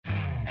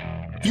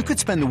You could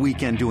spend the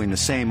weekend doing the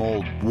same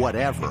old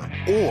whatever,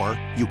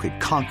 or you could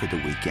conquer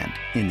the weekend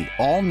in the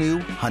all-new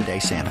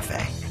Hyundai Santa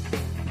Fe.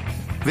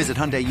 Visit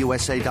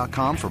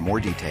HyundaiUSA.com for more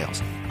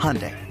details.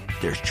 Hyundai,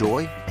 there's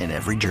joy in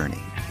every journey.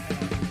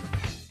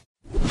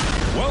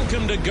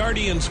 Welcome to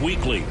Guardians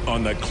Weekly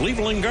on the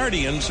Cleveland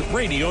Guardians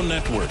Radio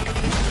Network.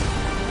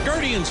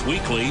 Guardians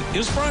Weekly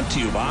is brought to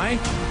you by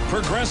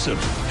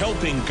Progressive,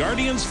 helping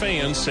Guardians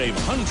fans save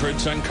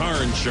hundreds on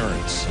car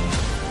insurance.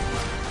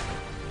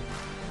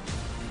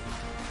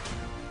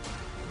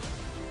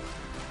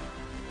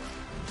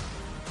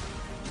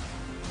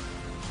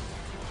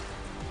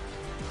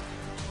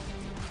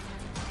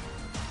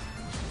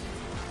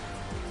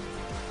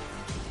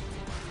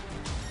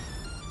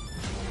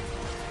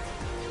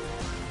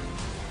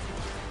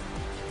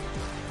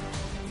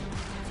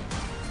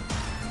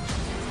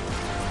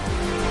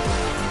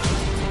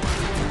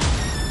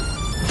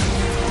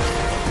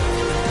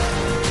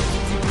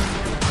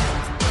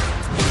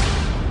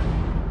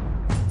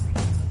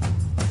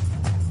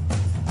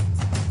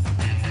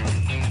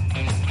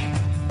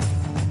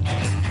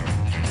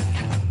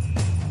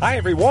 Hi,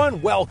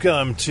 everyone.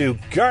 Welcome to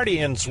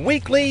Guardians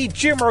Weekly.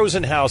 Jim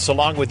Rosenhaus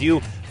along with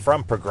you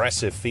from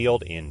Progressive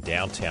Field in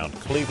downtown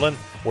Cleveland,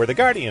 where the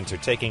Guardians are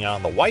taking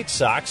on the White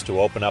Sox to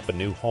open up a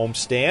new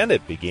homestand.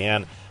 It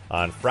began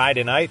on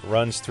Friday night,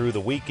 runs through the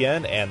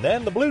weekend, and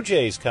then the Blue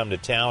Jays come to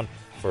town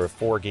for a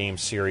 4-game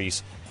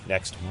series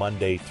next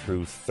Monday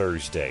through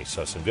Thursday.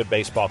 So some good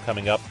baseball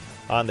coming up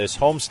on this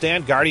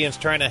homestand. Guardians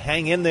trying to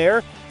hang in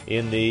there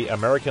in the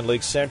American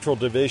League Central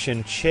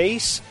Division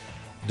chase,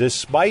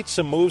 despite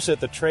some moves at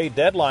the trade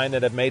deadline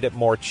that have made it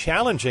more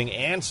challenging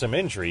and some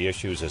injury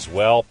issues as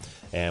well.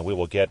 And we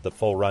will get the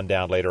full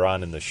rundown later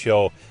on in the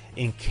show.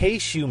 In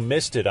case you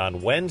missed it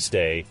on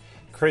Wednesday,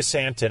 Chris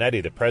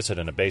Antonetti, the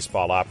president of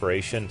baseball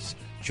operations,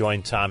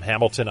 joined Tom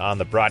Hamilton on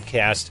the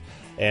broadcast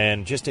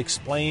and just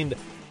explained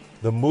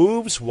the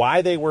moves,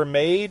 why they were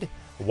made,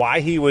 why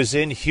he was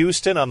in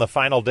Houston on the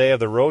final day of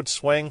the road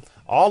swing,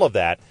 all of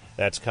that.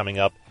 That's coming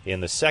up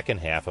in the second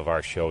half of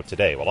our show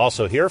today. We'll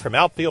also hear from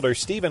outfielder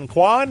Stephen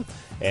Kwan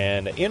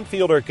and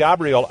infielder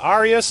Gabriel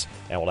Arias,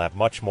 and we'll have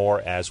much more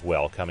as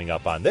well coming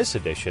up on this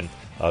edition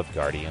of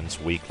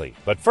Guardians Weekly.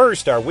 But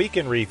first, our week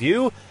in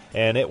review,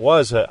 and it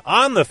was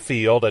on the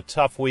field a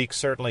tough week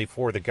certainly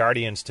for the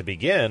Guardians to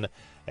begin,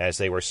 as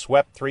they were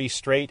swept 3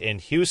 straight in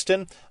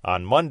Houston.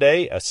 On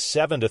Monday, a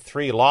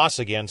 7-3 loss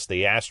against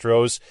the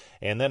Astros.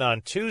 And then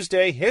on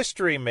Tuesday,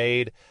 history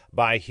made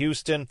by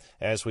Houston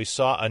as we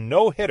saw a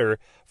no-hitter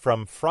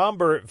from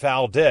Framber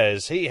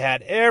Valdez. He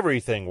had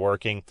everything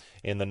working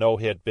in the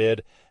no-hit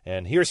bid.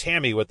 And here's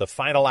Hammy with the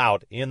final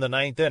out in the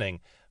 9th inning,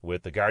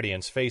 with the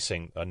Guardians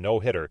facing a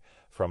no-hitter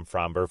from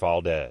Framber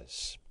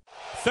Valdez.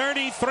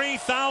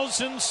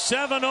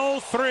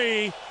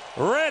 33,703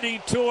 ready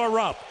to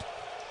erupt.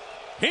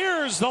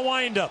 Here's the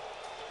windup.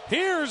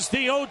 Here's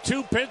the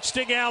 0-2 pitch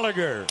to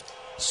Gallagher.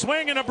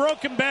 Swing and a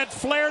broken bat,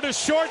 flare to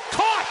short.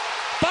 Caught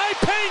by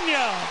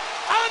Pena.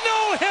 A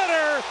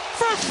no-hitter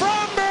for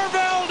Framber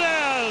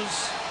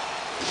Valdez.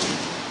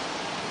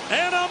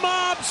 And a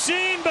mob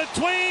scene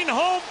between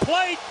home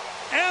plate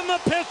and the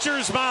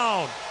pitcher's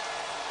mound.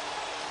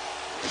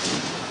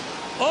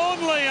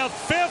 Only a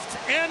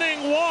 5th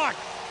inning walk,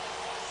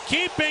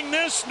 keeping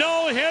this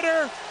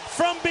no-hitter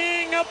from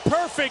being a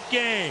perfect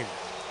game.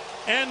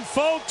 And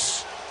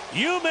folks,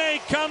 you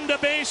may come to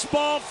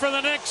baseball for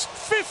the next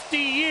 50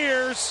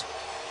 years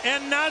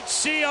and not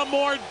see a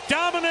more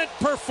dominant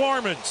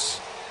performance.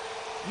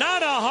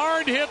 Not a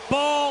hard hit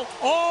ball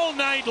all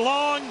night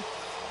long.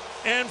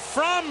 And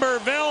Framber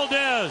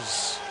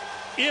Valdez,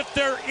 if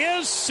there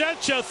is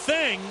such a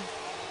thing,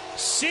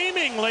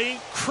 seemingly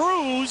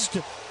cruised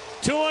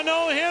to a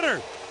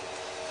no-hitter.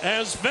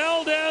 As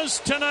Valdez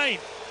tonight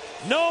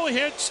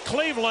no-hits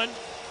Cleveland,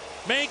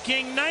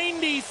 making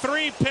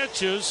 93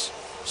 pitches,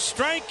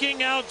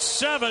 striking out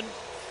 7.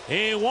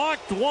 He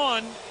walked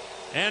 1,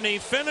 and he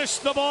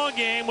finished the ball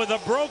game with a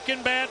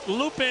broken bat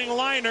looping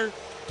liner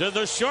to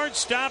the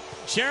shortstop,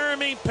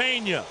 Jeremy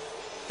Pena.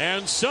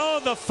 And so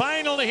the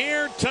final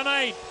here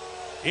tonight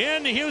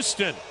in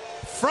Houston,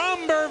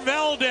 Framber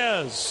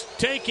Valdez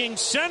taking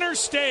center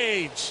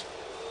stage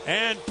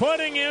and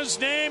putting his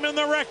name in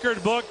the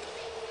record book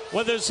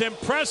with as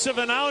impressive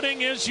an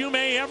outing as you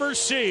may ever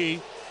see.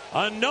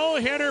 A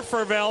no-hitter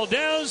for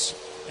Valdez,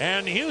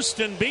 and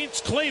Houston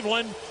beats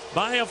Cleveland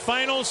by a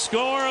final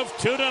score of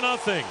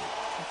 2-0.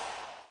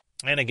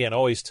 And again,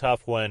 always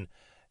tough when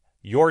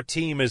your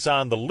team is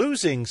on the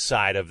losing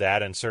side of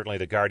that, and certainly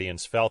the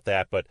Guardians felt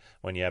that, but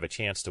when you have a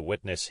chance to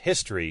witness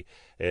history,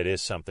 it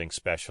is something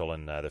special,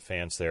 and the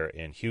fans there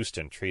in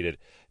Houston treated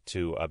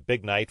to a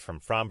big night from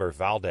Framber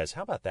Valdez.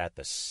 How about that?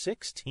 The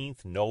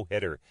 16th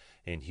no-hitter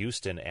in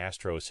Houston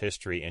Astros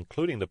history,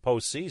 including the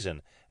postseason,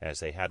 as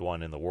they had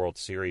one in the World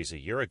Series a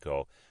year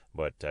ago.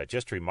 But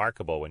just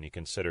remarkable when you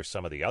consider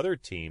some of the other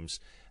teams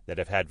that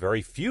have had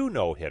very few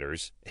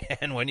no-hitters,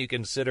 and when you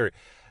consider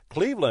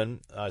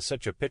Cleveland,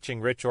 such a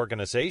pitching-rich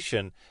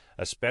organization,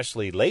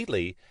 especially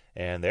lately,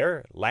 and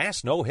their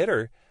last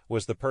no-hitter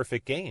was the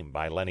perfect game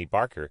by Lenny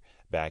Barker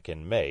back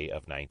in May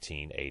of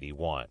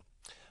 1981.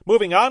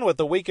 Moving on with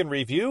the weekend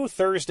review,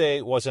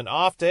 Thursday was an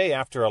off day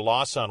after a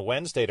loss on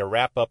Wednesday to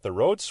wrap up the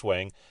road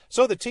swing,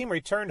 so the team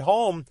returned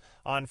home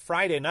on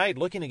Friday night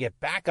looking to get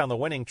back on the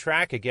winning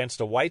track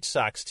against a White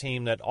Sox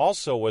team that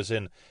also was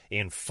in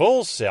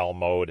full sell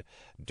mode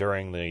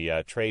during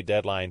the trade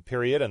deadline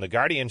period, and the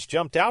Guardians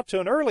jumped out to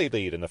an early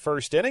lead in the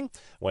first inning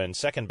when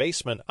second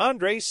baseman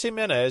Andres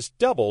Gimenez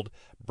doubled,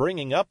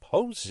 bringing up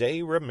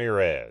Jose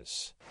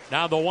Ramirez.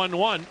 Now the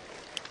 1-1.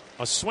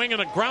 A swing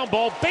and a ground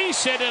ball,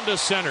 base hit into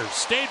center.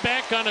 Stayed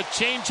back on a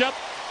changeup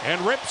and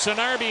rips an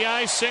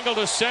RBI single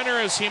to center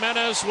as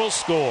Gimenez will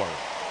score.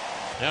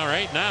 Now,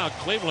 right now,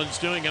 Cleveland's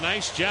doing a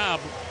nice job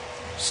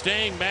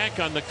staying back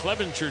on the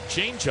Clevenger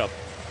changeup.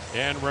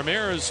 And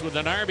Ramirez with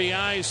an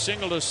RBI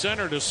single to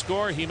center to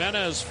score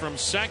Gimenez from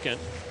second.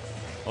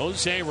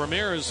 Jose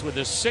Ramirez with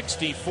his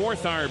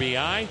 64th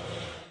RBI.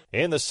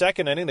 In the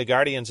second inning, the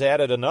Guardians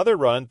added another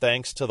run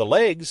thanks to the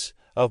legs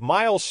of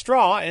Miles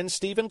Straw and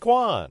Stephen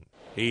Kwan.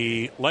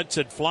 He lets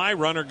it fly.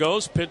 Runner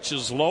goes. Pitch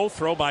is low.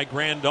 Throw by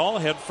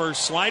Grandal. Head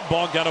first slide.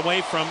 Ball got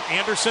away from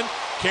Anderson.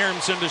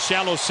 Caroms into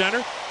shallow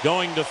center.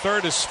 Going to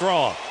third is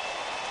Straw.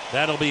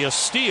 That'll be a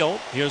steal.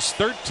 His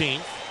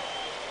 13th.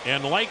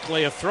 And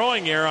likely a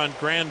throwing error on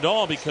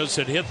Grandal because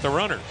it hit the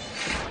runner.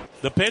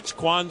 The pitch.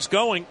 Kwan's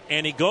going.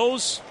 And he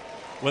goes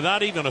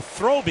without even a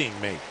throw being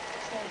made.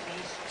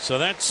 So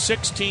that's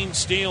 16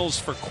 steals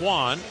for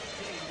Kwan.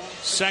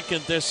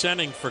 Second this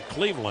inning for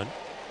Cleveland.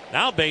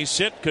 Now base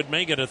hit could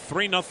make it a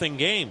 3-0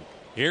 game.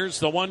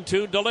 Here's the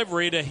 1-2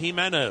 delivery to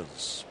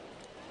Gimenez.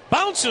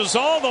 Bounces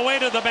all the way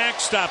to the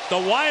backstop. The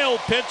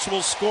wild pitch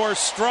will score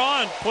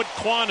Straw and put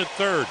Kwan at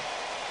third.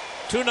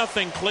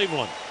 2-0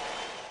 Cleveland.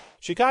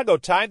 Chicago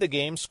tied the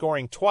game,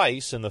 scoring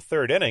twice in the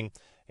third inning.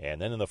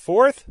 And then in the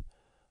fourth,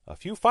 a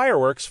few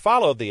fireworks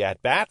followed the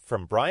at-bat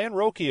from Brian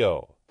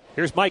Rocchio.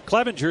 Here's Mike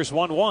Clevenger's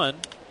 1-1.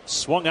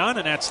 Swung on,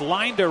 and that's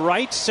lined to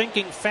right,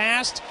 sinking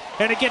fast,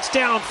 and it gets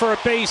down for a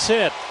base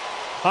hit.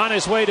 On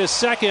his way to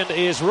second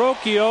is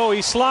Rocchio.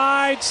 He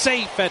slides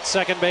safe at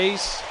second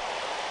base.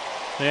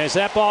 As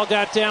that ball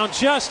got down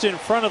just in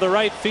front of the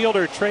right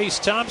fielder, Trace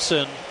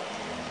Thompson.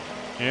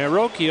 And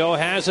Rocchio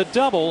has a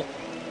double.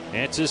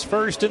 It's his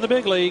first in the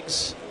big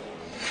leagues.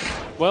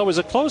 Well, it was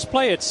a close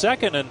play at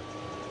second, and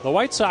the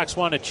White Sox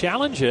want to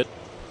challenge it.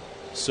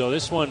 So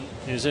this one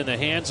is in the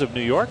hands of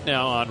New York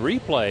now on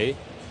replay.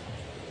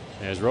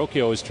 As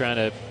Rocchio is trying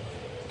to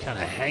kind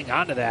of hang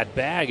on to that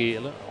bag. He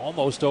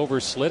almost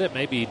overslid it.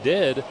 Maybe he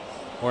did.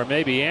 Or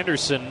maybe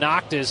Anderson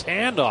knocked his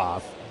hand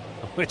off,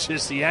 which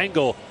is the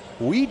angle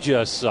we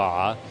just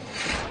saw.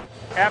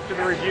 After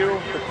the review,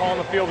 the call on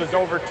the field is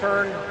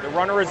overturned. The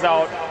runner is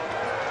out.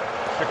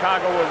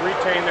 Chicago will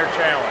retain their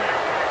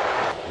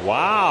challenge.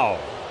 Wow.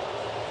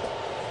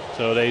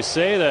 So they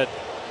say that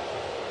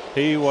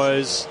he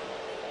was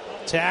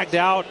tagged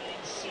out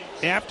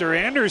after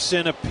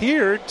Anderson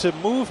appeared to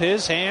move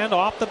his hand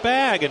off the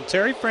bag. And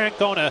Terry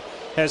Francona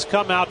has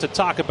come out to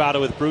talk about it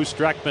with Bruce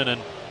Dreckman.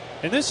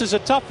 And this is a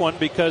tough one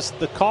because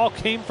the call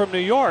came from New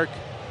York.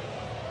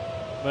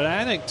 But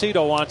I think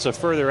Tito wants a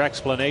further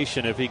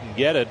explanation if he can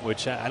get it,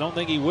 which I don't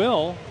think he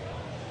will.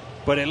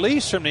 But at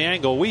least from the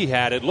angle we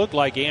had, it looked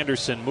like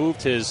Anderson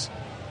moved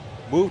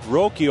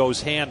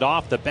Rocchio's hand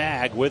off the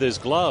bag with his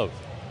glove.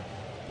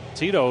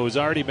 Tito has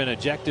already been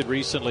ejected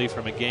recently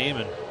from a game,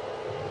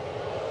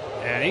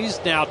 and he's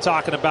now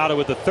talking about it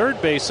with the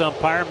third base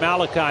umpire,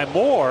 Malachi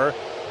Moore.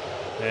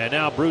 And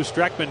now Bruce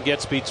Dreckman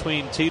gets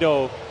between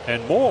Tito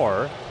and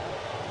Moore.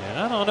 And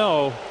I don't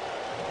know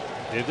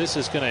if this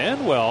is going to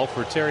end well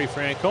for Terry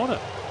Francona.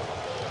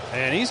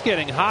 And he's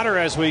getting hotter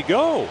as we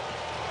go.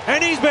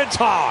 And he's been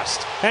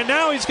tossed. And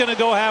now he's going to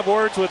go have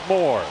words with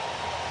Moore.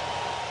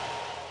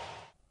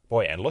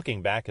 Boy, and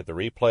looking back at the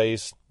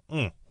replays,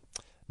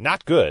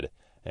 not good.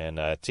 And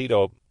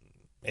Tito,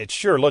 it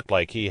sure looked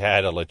like he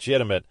had a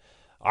legitimate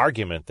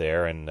argument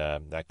there, and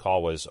that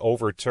call was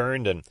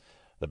overturned and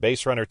the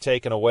base runner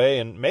taken away,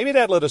 and maybe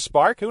that lit a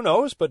spark, who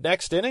knows, but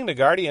next inning the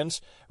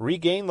Guardians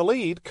regain the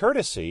lead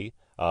courtesy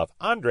of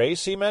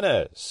Andres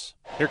Gimenez.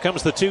 Here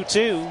comes the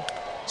 2-2.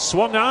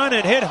 Swung on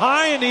and hit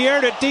high in the air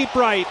to deep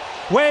right.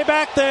 Way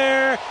back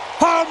there.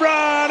 Home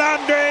run,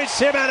 Andres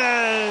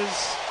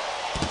Gimenez.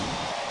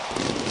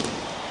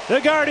 The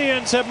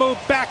Guardians have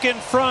moved back in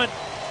front.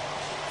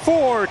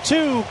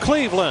 4-2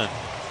 Cleveland.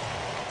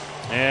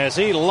 As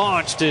he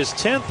launched his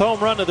 10th home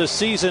run of the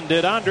season,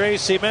 did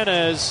Andres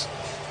Gimenez,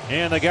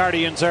 and the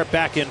Guardians are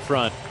back in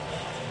front.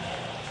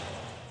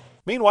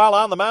 Meanwhile,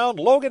 on the mound,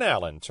 Logan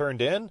Allen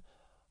turned in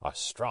a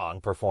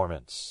strong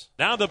performance.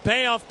 Now the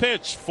payoff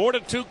pitch,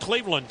 4-2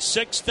 Cleveland,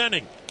 6th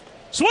inning.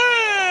 Swing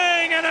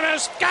and a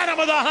miss, got him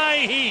with a high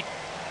heat.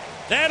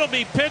 That'll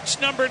be pitch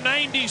number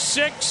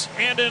 96,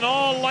 and in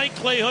all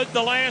likelihood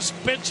the last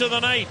pitch of the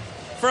night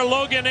for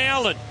Logan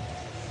Allen.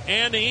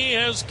 And he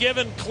has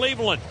given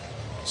Cleveland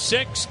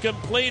 6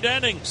 complete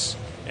innings.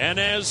 And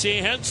as he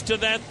heads to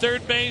that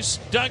third base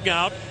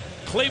dugout,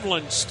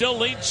 Cleveland still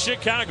leads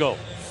Chicago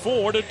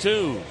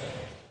 4-2.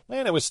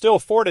 And it was still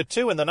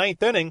 4-2 in the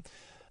ninth inning.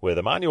 with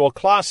Emmanuel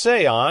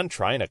Clase on,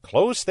 trying to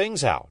close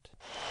things out.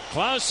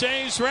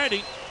 Clase's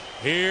ready.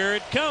 Here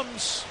it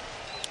comes.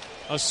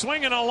 A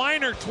swing and a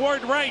liner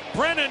toward right.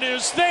 Brennan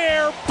is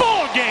there.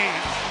 Ball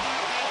game.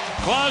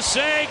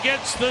 Clase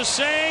gets the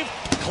save.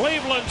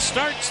 Cleveland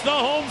starts the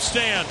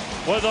homestand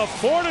with a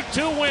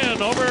 4-2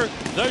 win over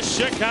the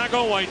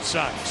Chicago White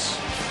Sox.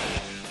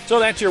 So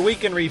that's your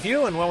week in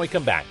review, and when we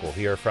come back, we'll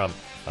hear from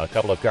a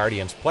couple of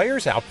Guardians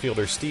players,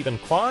 outfielder Stephen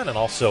Kwan, and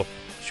also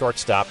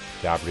shortstop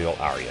Gabriel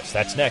Arias.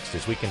 That's next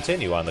as we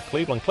continue on the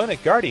Cleveland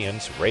Clinic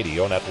Guardians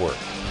Radio Network.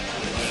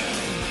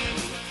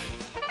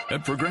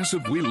 At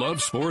Progressive, we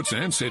love sports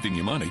and saving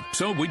you money,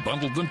 so we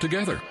bundled them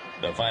together.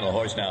 The final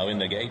horse now in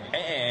the gate,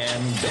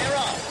 and they're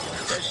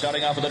off. They're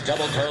starting off with a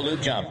double toe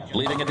loop jump,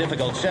 leaving a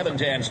difficult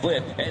 7-10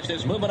 split as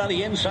there's movement on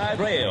the inside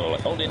rail.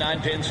 Only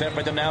 9 pins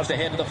separate them now as they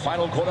head to the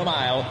final quarter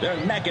mile. They're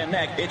neck and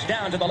neck. It's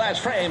down to the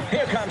last frame.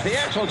 Here comes the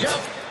axle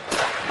jump.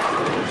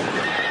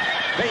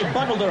 They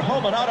bundled their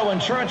home and auto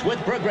insurance with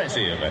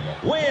Progressive.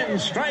 Win,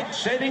 strike,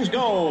 savings,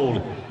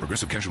 gold.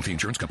 Progressive Casualty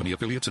Insurance Company,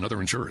 affiliates, and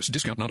other insurers.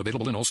 Discount not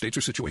available in all states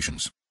or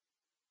situations.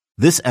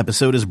 This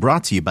episode is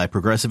brought to you by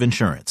Progressive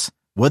Insurance.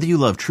 Whether you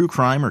love true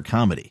crime or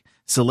comedy,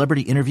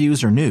 celebrity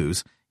interviews or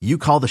news, you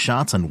call the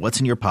shots on what's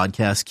in your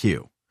podcast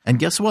queue. And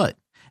guess what?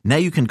 Now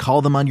you can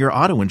call them on your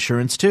auto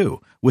insurance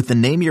too with the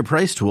Name Your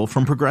Price tool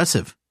from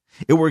Progressive.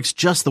 It works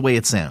just the way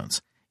it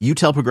sounds. You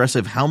tell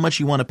Progressive how much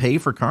you want to pay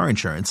for car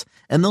insurance,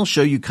 and they'll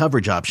show you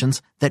coverage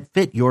options that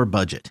fit your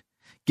budget.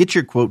 Get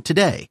your quote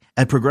today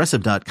at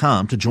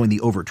Progressive.com to join the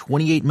over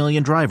 28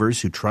 million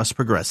drivers who trust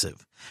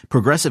Progressive.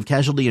 Progressive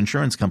Casualty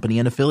Insurance Company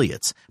and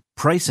Affiliates.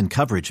 Price and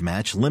coverage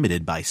match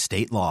limited by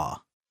state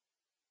law.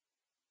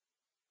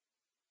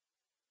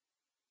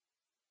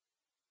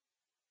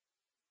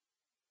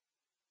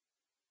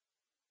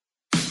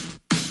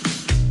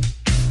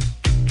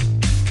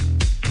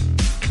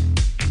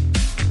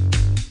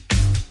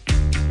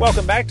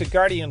 Welcome back to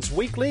Guardians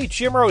Weekly.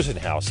 Jim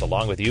Rosenhaus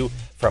along with you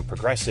from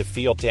Progressive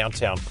Field,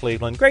 downtown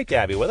Cleveland. Great to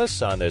have you with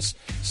us on this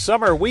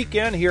summer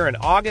weekend here in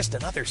August.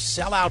 Another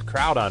sellout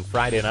crowd on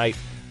Friday night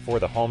for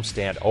the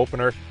homestand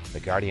opener.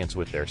 The Guardians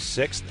with their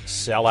 6th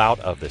sellout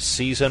of the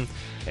season.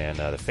 And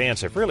the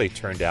fans have really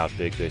turned out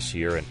big this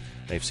year, and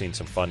they've seen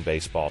some fun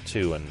baseball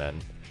too. And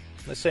then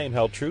the same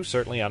held true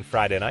certainly on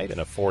Friday night in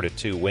a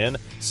 4-2 win.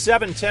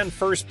 7:10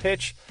 first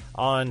pitch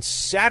on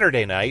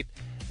Saturday night.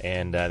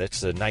 And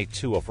that's the night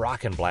 2 of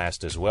Rockin'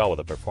 Blast as well, with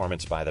a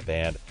performance by the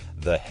band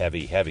The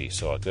Heavy Heavy.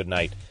 So a good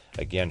night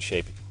again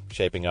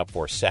shaping up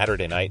for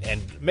Saturday night.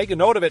 And make a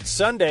note of it,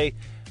 Sunday,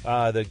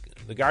 the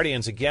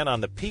Guardians again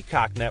on the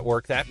Peacock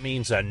Network. That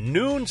means a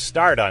noon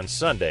start on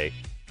Sunday,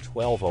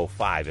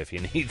 12:05 if you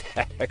need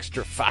that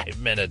extra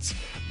 5 minutes.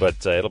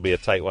 But it'll be a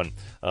tight one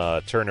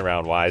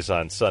turnaround-wise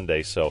on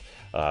Sunday. So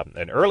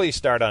an early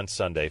start on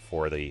Sunday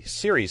for the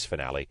series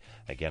finale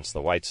against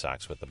the White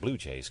Sox, with the Blue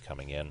Jays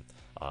coming in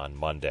on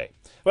Monday.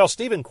 Well,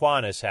 Stephen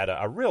Kwan has had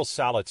a real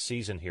solid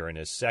season here in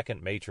his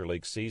second Major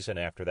League season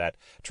after that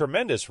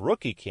tremendous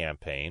rookie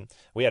campaign.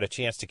 We had a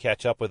chance to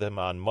catch up with him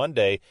on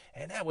Monday,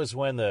 and that was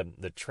when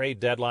the trade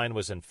deadline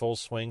was in full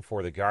swing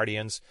for the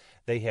Guardians.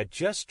 They had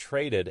just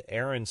traded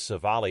Aaron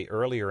Civale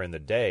earlier in the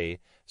day.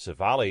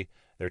 Civale,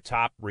 their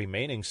top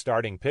remaining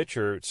starting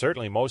pitcher,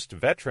 certainly most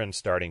veteran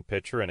starting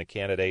pitcher, and a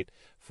candidate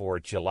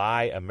for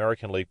July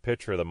American League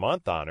Pitcher of the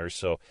Month honors.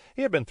 So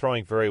he had been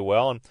throwing very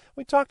well. And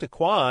we talked to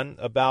Kwan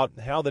about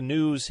how the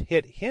news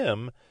hit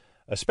him,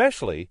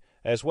 especially,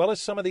 as well as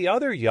some of the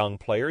other young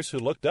players who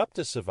looked up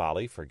to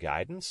Civale for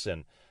guidance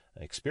and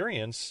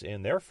experience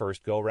in their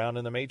first go-round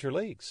in the major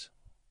leagues.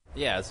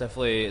 Yeah, it's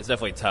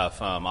definitely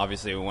tough.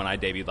 Obviously, when I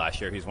debuted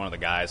last year, he's one of the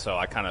guys, so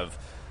I kind of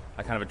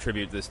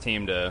attribute this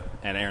team to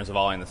and Aaron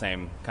Civale in the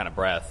same kind of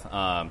breath.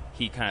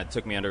 He kind of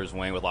took me under his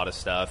wing with a lot of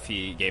stuff.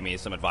 He gave me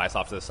some advice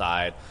off to the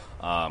side,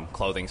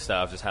 clothing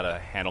stuff, just how to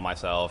handle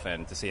myself,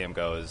 and to see him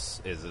go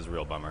is a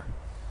real bummer.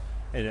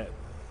 And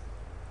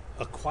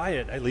a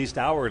quiet, at least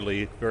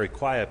outwardly, very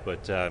quiet,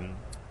 but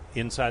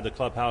inside the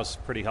clubhouse,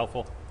 pretty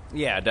helpful.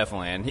 Yeah,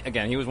 definitely.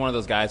 And he was one of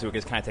those guys who would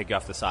just kind of take you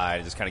off the side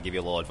and just kind of give you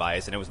a little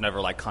advice. And it was never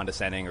like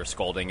condescending or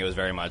scolding. It was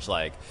very much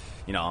like,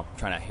 I'm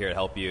trying to here to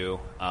help you.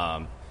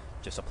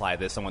 Just apply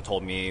this. Someone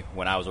told me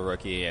when I was a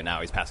rookie, and now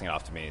he's passing it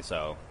off to me.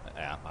 So,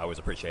 yeah, I always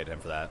appreciated him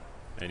for that.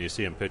 And you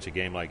see him pitch a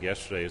game like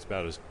yesterday, it's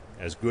about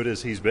as good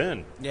as he's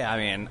been. Yeah, I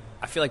mean,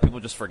 I feel like people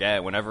just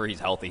forget. Whenever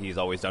he's healthy, he's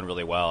always done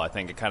really well. I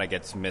think it kind of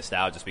gets missed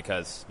out just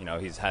because,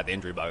 he's had the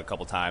injury bug a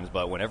couple times.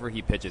 But whenever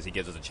he pitches, he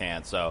gives us a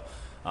chance. So,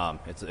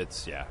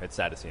 it's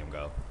sad to see him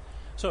go.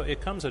 So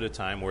it comes at a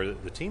time where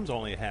the team's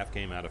only a half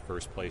game out of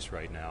first place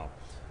right now.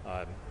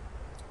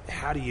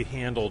 How do you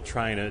handle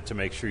trying to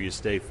make sure you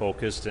stay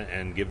focused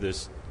and give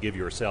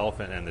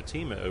yourself and the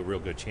team a real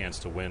good chance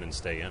to win and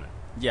stay in it?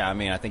 Yeah, I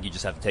mean, I think you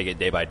just have to take it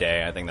day by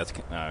day. I think that's,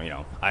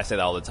 I say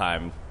that all the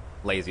time,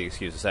 lazy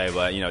excuse to say,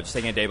 but, just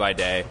taking it day by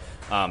day.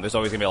 There's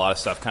always going to be a lot of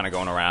stuff kind of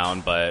going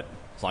around, but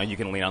as long as you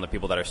can lean on the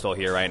people that are still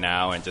here right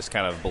now and just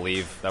kind of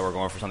believe that we're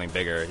going for something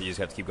bigger, you just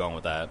have to keep going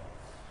with that.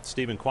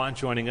 Stephen Kwan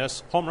joining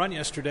us. Home run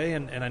yesterday,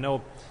 and I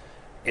know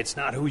it's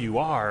not who you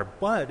are,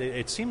 but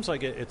it seems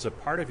like it's a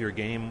part of your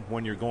game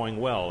when you're going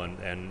well.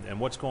 And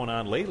what's going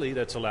on lately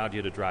that's allowed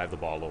you to drive the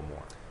ball a little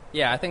more?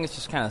 Yeah, I think it's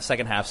just kind of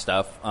second half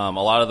stuff. A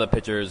lot of the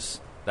pitchers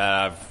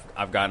that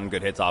I've gotten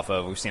good hits off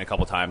of, we've seen a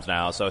couple times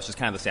now. So it's just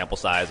kind of the sample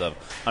size of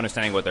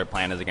understanding what their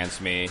plan is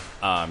against me,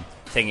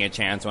 taking a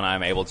chance when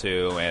I'm able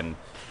to, and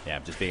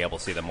just being able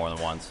to see them more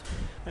than once.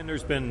 And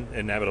there's been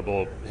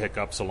inevitable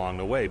hiccups along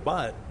the way,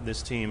 but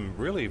this team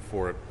really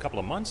for a couple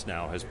of months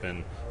now has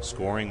been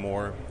scoring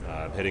more,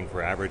 hitting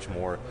for average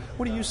more.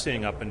 What are you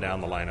seeing up and down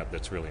the lineup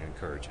that's really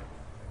encouraging?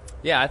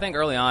 Yeah, I think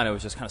early on it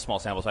was just kind of small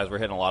sample size. We're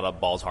hitting a lot of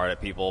balls hard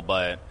at people,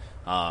 but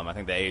I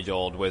think the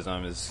age-old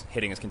wisdom is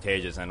hitting is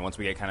contagious, and once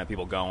we get kind of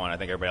people going, I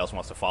think everybody else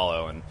wants to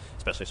follow, and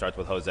especially starts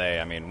with Jose.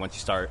 I mean, once you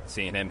start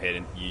seeing him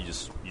hit, you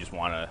just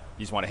want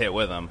to hit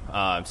with him.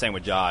 Same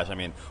with Josh. I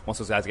mean, once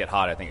those guys get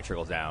hot, I think it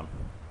trickles down.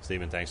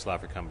 Stephen, thanks a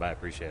lot for coming by.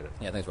 Appreciate it.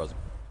 Yeah, thanks, Rosie.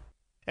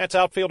 That's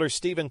outfielder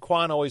Stephen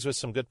Kwan, always with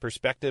some good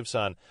perspectives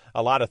on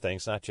a lot of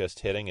things, not just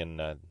hitting,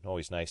 and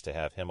always nice to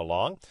have him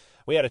along.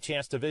 We had a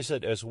chance to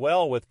visit as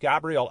well with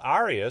Gabriel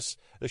Arias,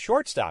 the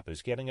shortstop,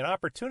 who's getting an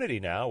opportunity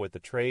now with the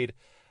trade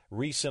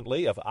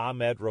recently of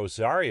Ahmed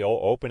Rosario,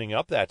 opening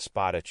up that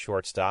spot at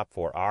shortstop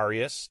for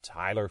Arias,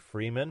 Tyler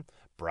Freeman,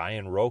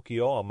 Brian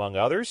Rocchio, among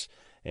others.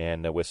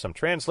 And with some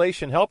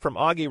translation help from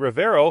Augie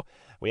Rivero,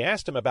 we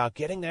asked him about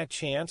getting that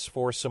chance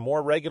for some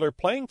more regular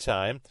playing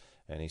time,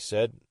 and he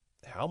said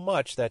how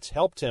much that's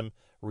helped him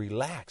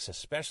relax,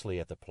 especially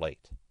at the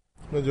plate.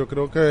 Yo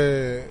creo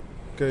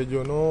que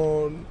yo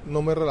no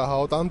me he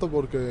relajado tanto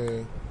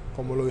porque,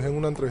 como lo dije en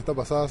una entrevista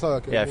pasada,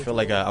 ¿sabes? Yeah, I feel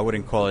like I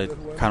wouldn't call it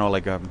kind of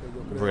like a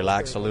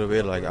relax a little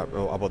bit, like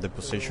about the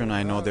position.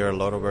 I know there are a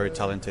lot of very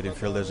talented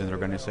infielders in the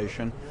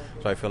organization,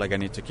 so I feel like I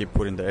need to keep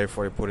putting the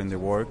effort, putting the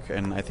work,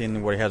 and I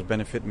think what has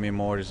benefited me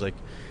more is like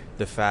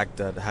the fact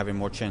that having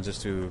more chances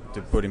to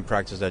put in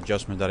practice the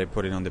adjustment that I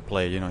put in on the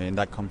play, and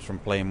that comes from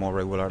playing more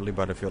regularly,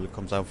 but I feel it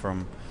comes out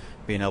from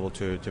being able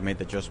to make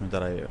the adjustment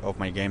of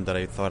my game that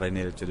I thought I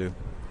needed to do.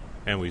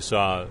 And we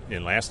saw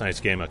in last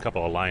night's game a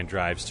couple of line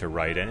drives to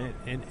right. And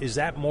is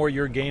that more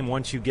your game?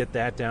 Once you get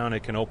that down,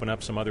 it can open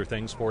up some other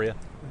things for you?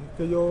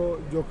 Yo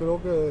creo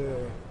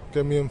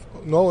que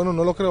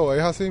no lo creo.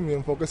 Es así. Mi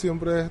enfoque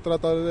siempre es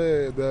tratar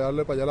de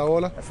darle para allá la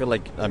bola. I feel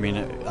like,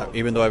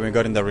 even though I've been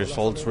getting the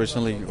results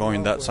recently,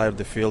 going that side of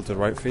the field to the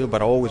right field,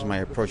 but always my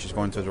approach is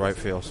going to the right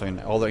field. So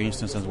in all the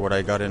instances where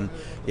I got in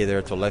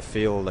either to left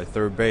field, like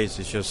third base,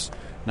 it's just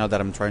now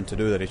that I'm trying to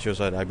do that, it's just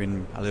that I've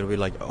been a little bit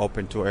like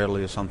open too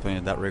early or something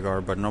in that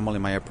regard. But normally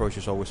my approach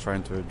is always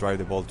trying to drive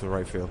the ball to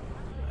right field.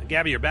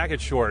 Gabby, you're back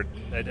at short.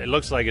 It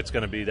looks like it's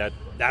going to be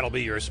that'll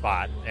be your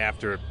spot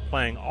after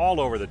playing all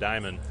over the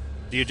diamond.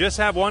 Do you just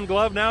have one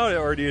glove now,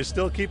 or do you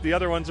still keep the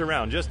other ones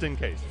around just in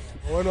case?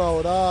 Bueno,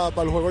 ahora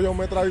para el juego yo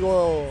me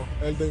traigo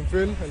el de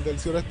infield, el del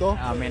shortstop.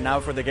 I mean, now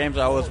for the games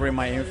I always bring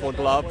my infield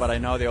glove, but I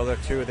know the other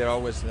two, they're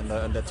always in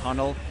the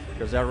tunnel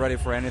because they're ready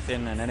for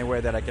anything and any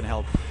way that I can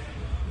help.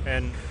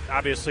 And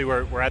obviously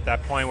we're at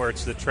that point where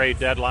it's the trade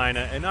deadline,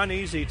 an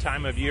uneasy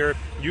time of year.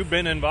 You've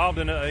been involved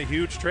in a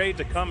huge trade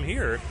to come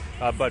here,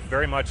 but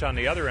very much on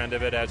the other end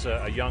of it as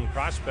a young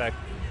prospect.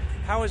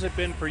 How has it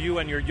been for you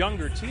and your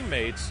younger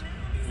teammates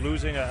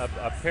losing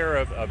a pair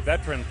of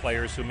veteran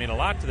players who mean a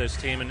lot to this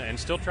team and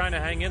still trying to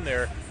hang in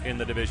there in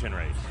the division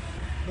race?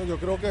 Yo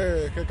creo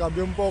que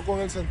cambió un poco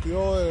en el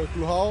sentido del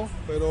clubhouse,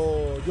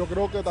 pero yo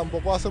creo que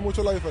tampoco hace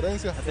mucho la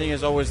diferencia. I think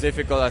it's always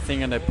difficult, I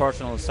think, on the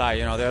personal side.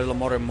 There's a lot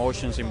more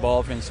emotions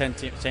involved in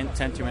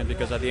sentiment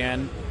because at the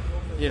end,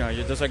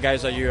 those are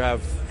guys that you have,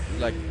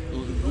 like,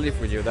 live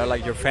with you. They're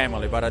like your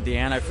family. But at the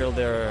end, I feel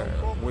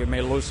we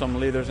may lose some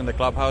leaders in the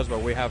clubhouse,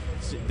 but we have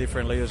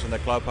different leaders in the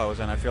clubhouse,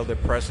 and I feel the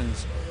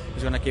presence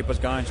is going to keep us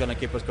going, it's going to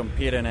keep us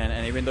competing,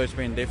 and even though it's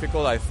been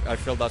difficult, I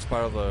feel that's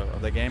part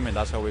of the game, and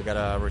that's how we got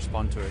to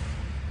respond to it.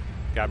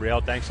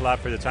 Gabriel, thanks a lot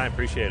for the time.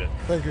 Appreciate it.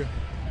 Thank you.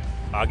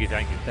 Augie,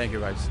 thank you. Thank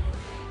you, guys.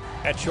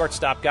 At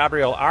shortstop,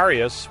 Gabriel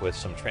Arias with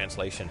some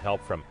translation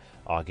help from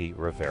Augie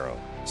Rivero.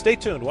 Stay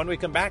tuned. When we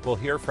come back, we'll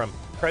hear from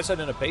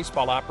President of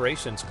Baseball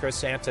Operations,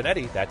 Chris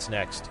Antonetti. That's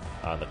next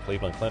on the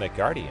Cleveland Clinic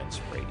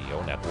Guardians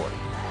Radio Network.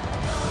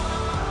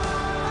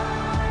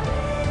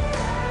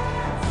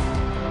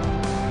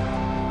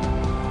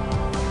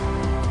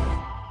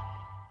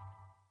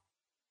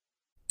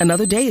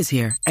 Another day is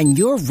here, and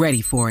you're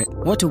ready for it.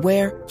 What to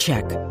wear?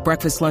 Check.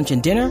 Breakfast, lunch,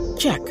 and dinner?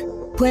 Check.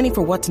 Planning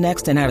for what's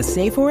next and how to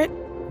save for it?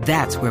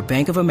 That's where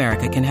Bank of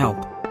America can help.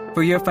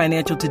 For your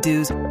financial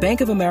to-dos,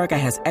 Bank of America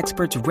has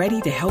experts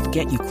ready to help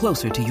get you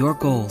closer to your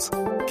goals.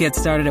 Get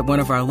started at one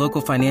of our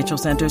local financial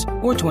centers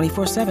or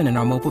 24/7 in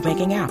our mobile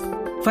banking app.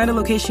 Find a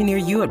location near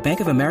you at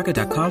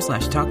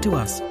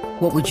bankofamerica.com/talktous.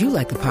 What would you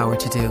like the power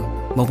to do?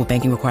 Mobile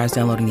banking requires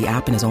downloading the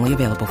app and is only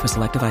available for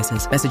select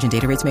devices. Message and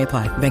data rates may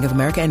apply. Bank of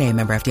America N.A.,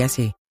 member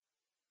FDIC.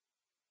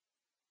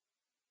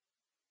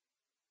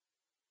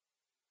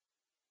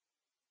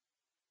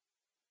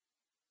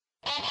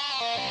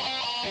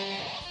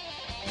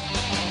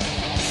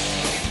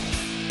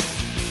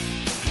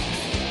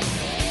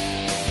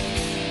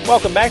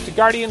 Welcome back to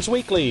Guardians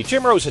Weekly.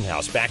 Jim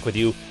Rosenhaus back with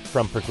you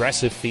from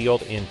Progressive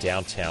Field in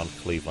downtown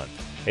Cleveland.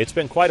 It's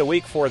been quite a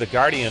week for the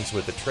Guardians,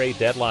 with the trade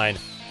deadline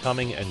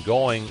coming and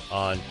going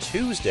on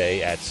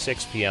Tuesday at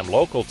 6 p.m.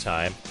 local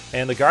time.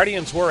 And the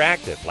Guardians were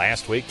active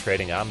last week,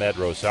 trading Ahmed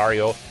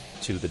Rosario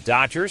to the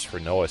Dodgers for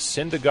Noah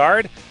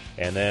Syndergaard.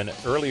 And then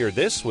earlier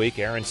this week,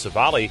 Aaron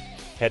Civale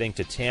heading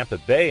to Tampa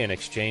Bay in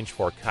exchange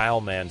for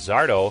Kyle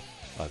Manzardo,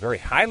 a very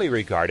highly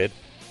regarded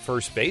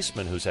first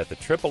baseman who's at the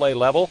AAA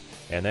level.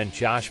 And then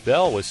Josh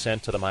Bell was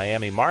sent to the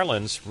Miami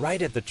Marlins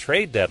right at the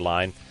trade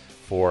deadline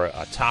for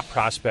a top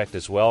prospect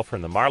as well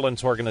from the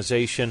Marlins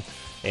organization,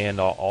 and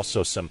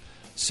also some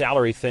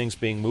salary things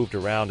being moved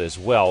around as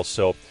well.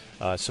 So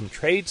some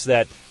trades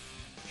that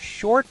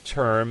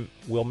short-term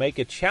will make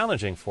it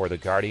challenging for the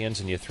Guardians,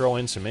 and you throw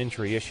in some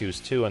injury issues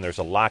too, and there's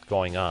a lot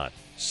going on.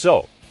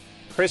 So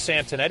Chris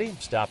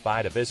Antonetti stopped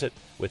by to visit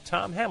with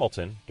Tom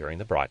Hamilton during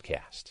the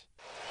broadcast.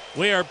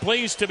 We are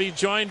pleased to be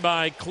joined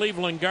by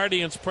Cleveland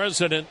Guardians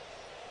president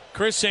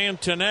Chris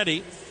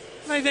Antonetti.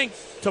 And I think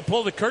to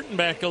pull the curtain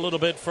back a little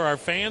bit for our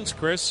fans,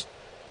 Chris,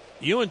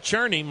 you and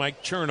Cherney,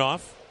 Mike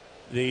Chernoff,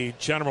 the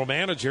general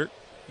manager,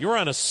 you were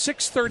on a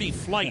 6:30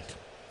 flight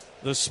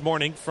this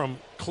morning from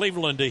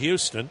Cleveland to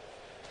Houston.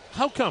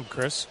 How come,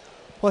 Chris?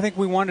 Well, I think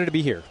we wanted to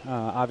be here.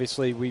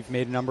 Obviously, we've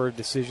made a number of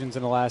decisions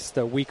in the last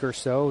week or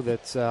so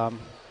that's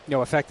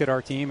affected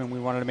our team, and we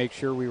wanted to make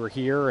sure we were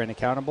here and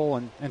accountable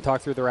and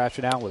talk through the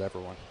rationale with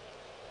everyone.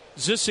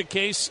 Is this a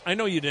case? I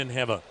know you didn't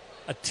have a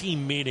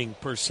team meeting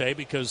per se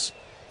because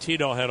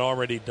Tito had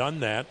already done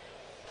that.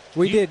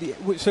 We did.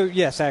 So,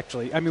 yes,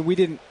 actually. I mean, we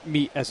didn't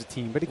meet as a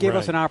team, but it gave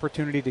us an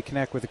opportunity to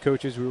connect with the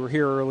coaches. We were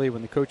here early.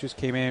 When the coaches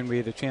came in, we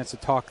had a chance to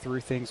talk through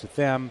things with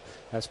them.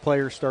 As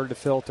players started to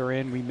filter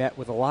in, we met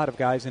with a lot of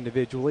guys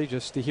individually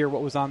just to hear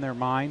what was on their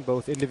mind,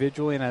 both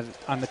individually and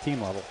on the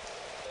team level.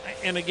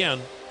 And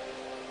again,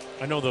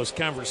 I know those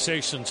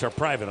conversations are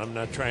private. I'm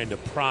not trying to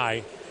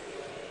pry.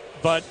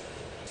 But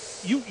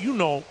you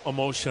know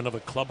emotion of a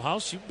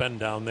clubhouse. You've been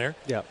down there.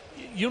 Yeah.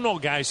 You know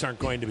guys aren't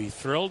going to be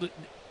thrilled.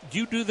 Do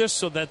you do this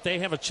so that they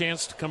have a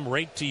chance to come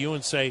right to you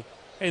and say,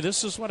 hey,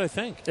 this is what I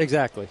think?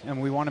 Exactly.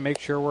 And we want to make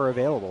sure we're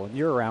available. And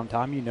you're around,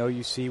 Tom.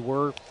 You see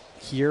we're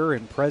here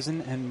and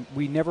present, and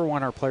we never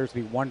want our players to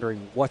be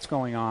wondering what's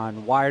going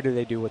on, why do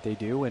they do what they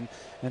do. And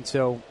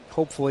so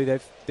hopefully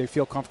they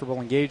feel comfortable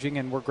engaging,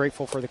 and we're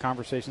grateful for the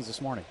conversations this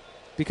morning.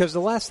 Because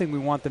the last thing we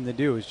want them to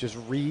do is just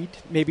read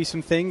maybe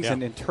some things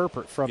and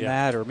interpret from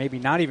that, or maybe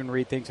not even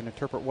read things and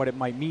interpret what it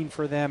might mean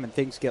for them, and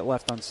things get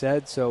left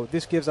unsaid. So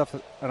this gives us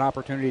an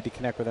opportunity to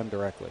connect with them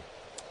directly.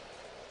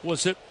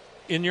 Was it,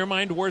 in your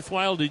mind,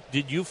 worthwhile?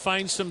 Did you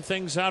find some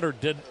things out, or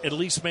did at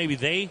least maybe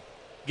they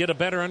get a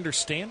better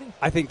understanding?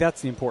 I think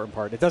that's the important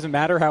part. It doesn't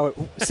matter how it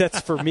sets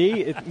for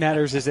me. It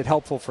matters, is it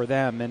helpful for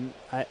them? And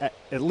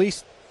at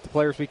least the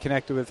players we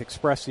connected with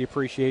expressed the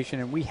appreciation,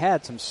 and we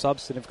had some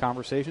substantive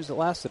conversations that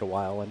lasted a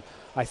while. And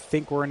I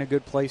think we're in a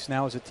good place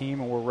now as a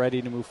team, and we're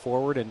ready to move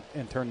forward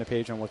and turn the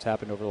page on what's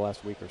happened over the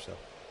last week or so.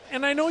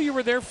 And I know you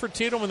were there for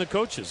Tito and the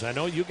coaches. I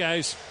know you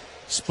guys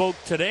spoke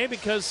today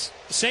because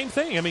same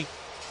thing. I mean,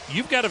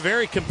 you've got a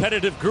very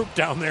competitive group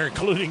down there,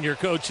 including your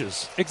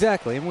coaches.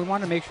 Exactly, and we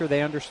want to make sure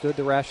they understood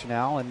the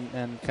rationale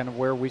and kind of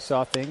where we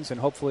saw things,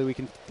 and hopefully we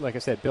can, like I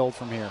said, build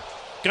from here.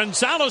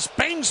 Gonzalez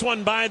bangs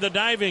one by the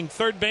diving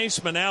third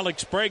baseman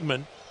Alex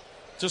Bregman.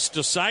 Just a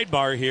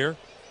sidebar here.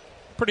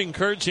 Pretty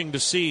encouraging to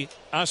see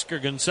Oscar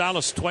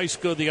Gonzalez twice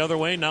go the other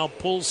way, now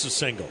pulls the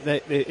single.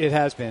 It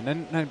has been.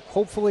 And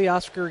hopefully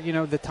Oscar,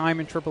 the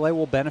time in AAA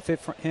will benefit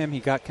from him. He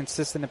got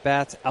consistent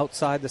at-bats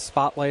outside the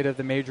spotlight of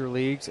the major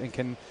leagues and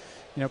can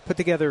put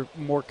together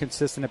more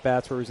consistent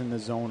at-bats where he's in the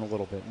zone a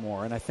little bit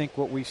more. And I think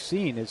what we've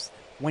seen is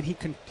when he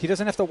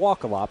doesn't have to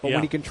walk a lot, but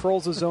when he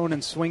controls the zone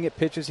and swing at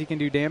pitches, he can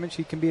do damage.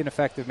 He can be an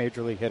effective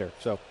major league hitter.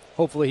 So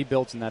hopefully he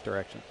builds in that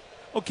direction.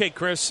 Okay,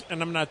 Chris,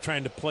 and I'm not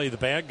trying to play the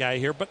bad guy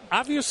here, but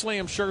obviously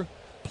I'm sure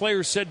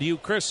players said to you,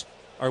 Chris,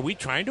 are we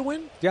trying to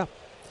win? Yeah.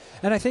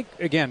 And I think,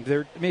 again,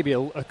 there may be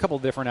a couple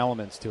different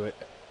elements to it.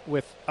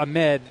 With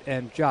Ahmed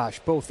and Josh,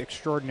 both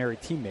extraordinary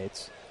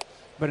teammates.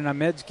 But in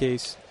Ahmed's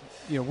case,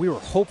 we were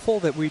hopeful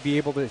that we'd be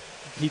able to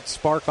he'd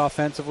spark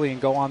offensively and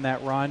go on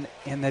that run,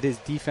 and that his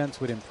defense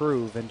would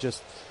improve. And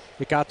just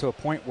it got to a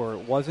point where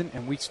it wasn't,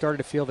 and we started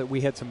to feel that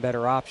we had some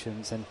better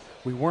options, and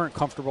we weren't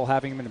comfortable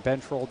having him in a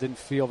bench role. Didn't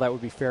feel that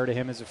would be fair to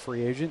him as a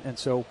free agent, and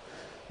so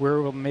we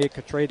were able to make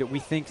a trade that we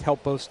think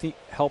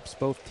helps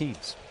both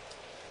teams.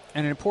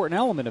 And an important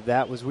element of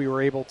that was we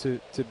were able to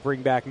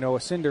bring back Noah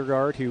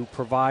Syndergaard, who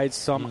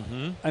provides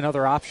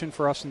another option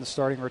for us in the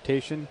starting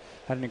rotation.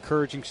 Had an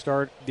encouraging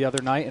start the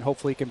other night, and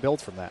hopefully he can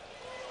build from that.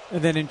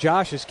 And then in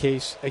Josh's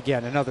case,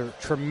 again, another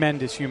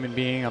tremendous human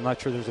being. I'm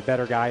not sure there's a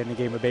better guy in the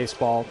game of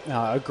baseball.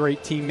 A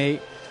great teammate.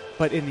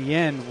 But in the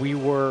end,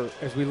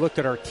 as we looked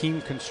at our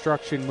team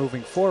construction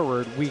moving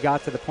forward, we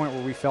got to the point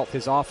where we felt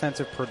his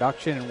offensive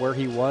production and where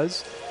he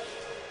was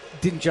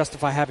didn't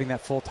justify having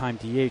that full-time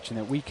DH, and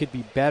that we could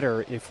be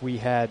better if we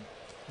had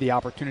the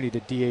opportunity to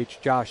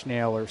DH Josh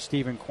Naylor,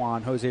 Steven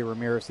Kwan, Jose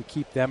Ramirez, to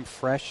keep them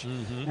fresh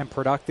and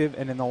productive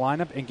and in the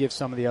lineup, and give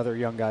some of the other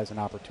young guys an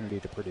opportunity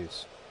to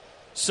produce.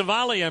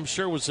 Savali, I'm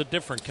sure, was a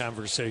different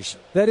conversation.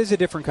 That is a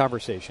different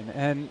conversation.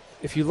 And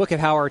if you look at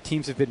how our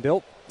teams have been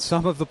built,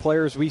 some of the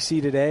players we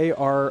see today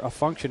are a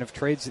function of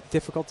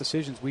difficult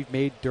decisions we've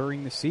made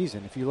during the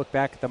season. If you look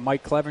back at the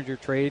Mike Clevenger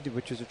trade,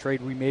 which is a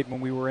trade we made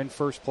when we were in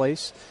first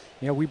place,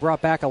 we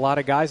brought back a lot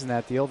of guys in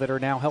that deal that are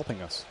now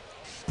helping us.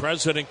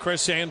 President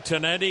Chris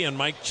Antonetti and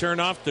Mike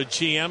Chernoff, the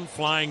GM,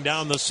 flying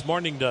down this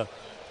morning to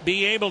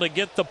be able to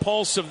get the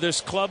pulse of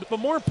this club, but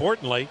more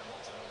importantly,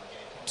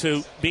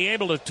 to be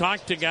able to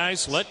talk to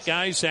guys, let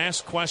guys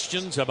ask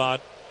questions about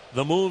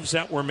the moves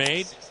that were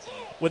made.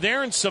 With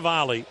Aaron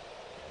Savali,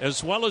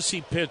 as well as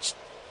he pitched,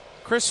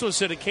 Chris,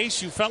 was it a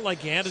case you felt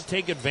like you had to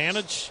take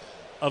advantage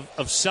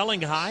of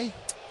selling high?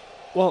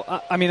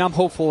 Well, I'm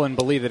hopeful and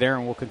believe that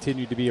Aaron will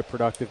continue to be a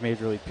productive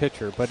Major League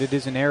pitcher, but it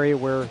is an area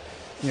where,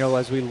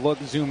 as we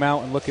zoom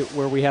out and look at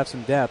where we have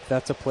some depth,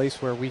 that's a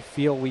place where we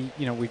feel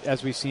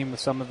as we've seen with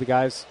some of the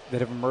guys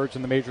that have emerged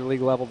in the Major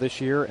League level this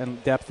year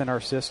and depth in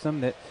our system,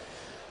 that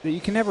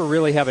you can never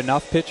really have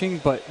enough pitching,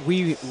 but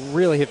we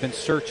really have been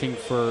searching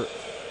for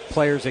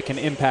players that can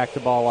impact the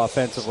ball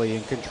offensively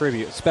and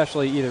contribute,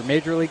 especially either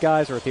Major League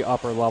guys or at the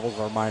upper levels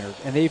or minors.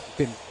 And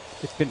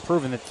it's been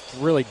proven that it's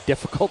really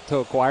difficult to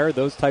acquire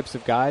those types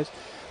of guys.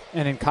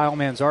 And in Kyle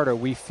Manzardo,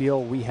 we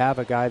feel we have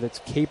a guy that's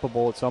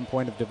capable at some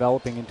point of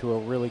developing into a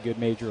really good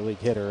Major League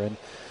hitter. And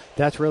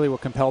that's really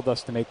what compelled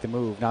us to make the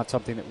move, not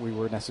something that we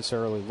were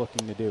necessarily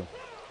looking to do.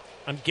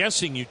 I'm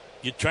guessing you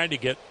tried to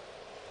get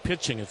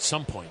pitching at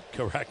some point,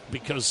 correct?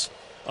 Because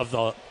of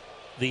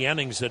the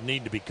innings that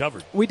need to be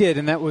covered. We did,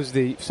 and that was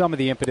some of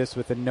the impetus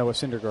with the Noah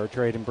Syndergaard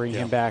trade and bringing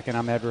him back, and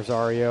Ahmed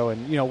Rosario.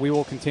 And, we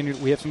will continue.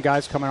 We have some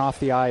guys coming off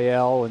the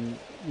IL and,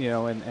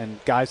 and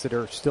guys that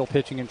are still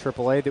pitching in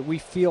AAA that we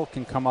feel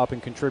can come up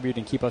and contribute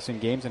and keep us in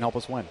games and help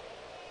us win.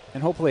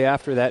 And hopefully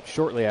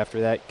shortly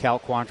after that, Cal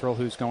Quantrill,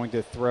 who's going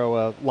to throw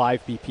a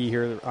live BP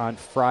here on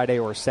Friday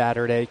or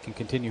Saturday, can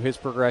continue his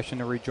progression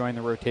to rejoin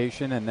the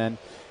rotation. And then,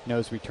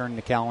 as we turn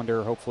the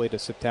calendar, hopefully to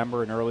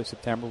September and early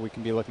September, we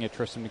can be looking at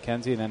Tristan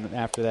McKenzie, and then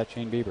after that,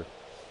 Shane Bieber.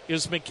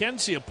 Is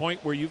McKenzie a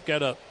point where you've got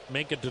to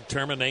make a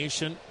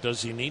determination?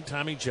 Does he need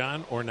Tommy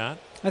John or not?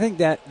 I think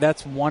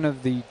that's one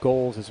of the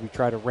goals as we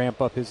try to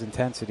ramp up his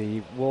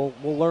intensity. We'll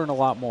learn a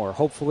lot more.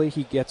 Hopefully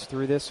he gets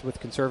through this with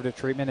conservative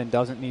treatment and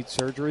doesn't need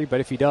surgery, but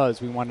if he does,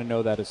 we want to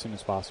know that as soon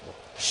as possible.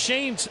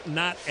 Shane's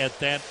not at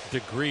that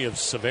degree of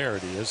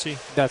severity, is he?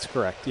 That's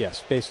correct,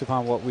 yes. Based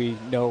upon what we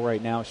know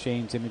right now,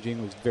 Shane's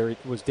imaging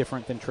was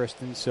different than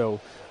Tristan's,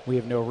 so we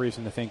have no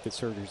reason to think that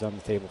surgery's on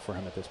the table for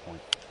him at this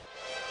point.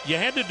 You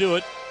had to do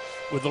it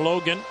with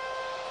Logan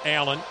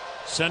Allen,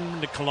 send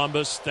him to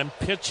Columbus, then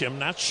pitch him,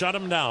 not shut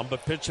him down,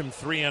 but pitch him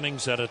 3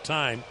 innings at a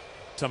time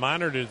to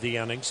monitor the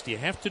innings. Do you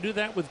have to do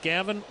that with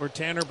Gavin or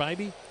Tanner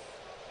Bybee?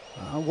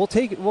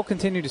 We'll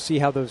continue to see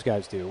how those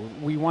guys do.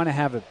 We want to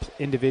have an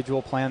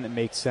individual plan that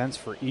makes sense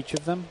for each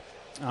of them,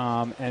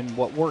 and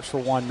what works for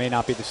one may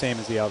not be the same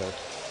as the other.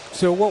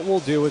 So what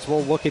we'll do is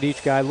we'll look at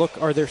each guy. Look,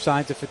 are there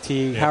signs of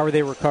fatigue? How are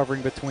they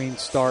recovering between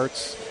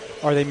starts?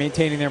 Are they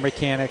maintaining their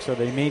mechanics? Are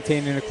they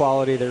maintaining the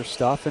quality of their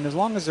stuff? And as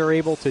long as they're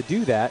able to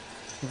do that,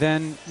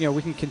 then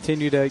we can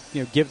continue to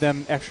give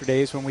them extra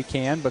days when we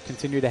can, but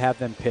continue to have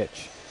them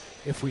pitch.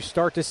 If we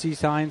start to see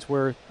signs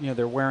where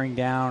they're wearing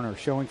down or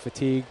showing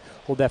fatigue,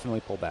 we'll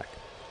definitely pull back.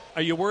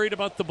 Are you worried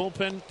about the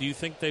bullpen? Do you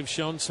think they've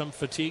shown some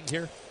fatigue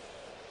here?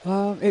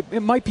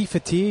 It might be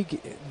fatigue.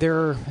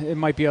 It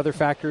might be other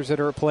factors that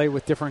are at play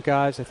with different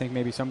guys. I think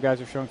maybe some guys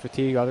are showing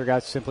fatigue. Other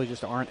guys simply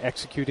just aren't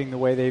executing the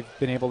way they've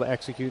been able to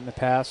execute in the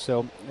past.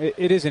 So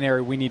it is an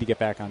area we need to get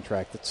back on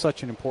track. It's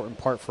such an important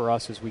part for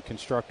us as we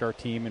construct our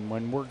team. And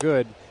when we're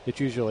good, it's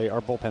usually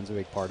our bullpen's a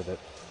big part of it.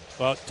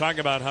 Well, talk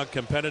about how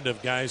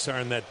competitive guys are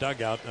in that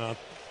dugout.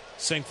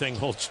 Same thing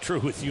holds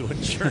true with you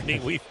and Journey.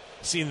 We've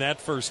seen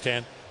that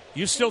firsthand.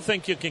 You still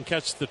think you can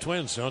catch the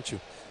Twins, don't you?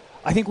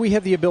 I think we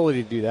have the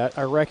ability to do that.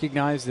 I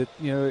recognize that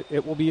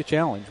it will be a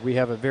challenge. We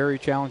have a very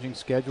challenging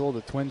schedule.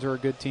 The Twins are a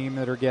good team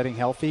that are getting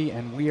healthy,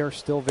 and we are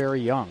still very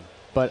young.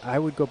 But I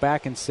would go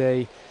back and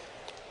say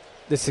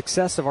the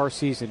success of our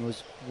season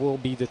will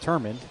be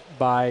determined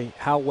by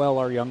how well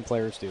our young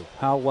players do.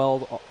 How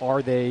well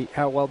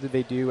do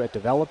they do at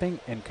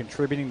developing and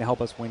contributing to help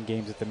us win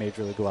games at the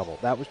Major League level?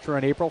 That was true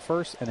on April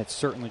 1st, and it's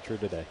certainly true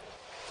today.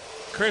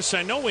 Chris,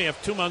 I know we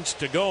have 2 months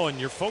to go, and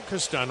you're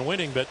focused on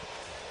winning, but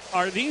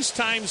are these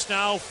times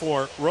now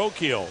for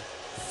Rocchio,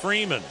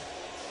 Freeman,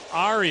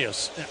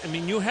 Arias? I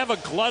mean, you have a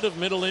glut of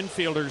middle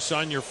infielders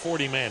on your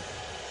 40-man.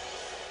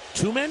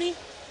 Too many?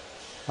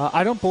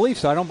 I don't believe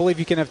so. I don't believe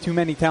you can have too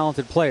many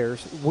talented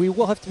players. We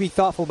will have to be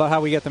thoughtful about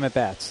how we get them at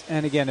bats.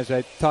 And again, as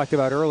I talked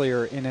about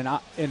earlier, in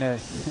a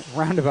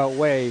roundabout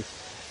way,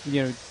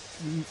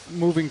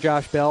 moving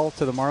Josh Bell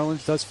to the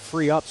Marlins does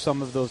free up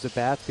some of those at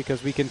bats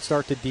because we can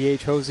start to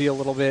DH Hosey a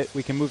little bit.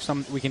 We can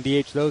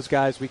DH those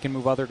guys. We can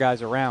move other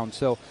guys around.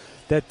 So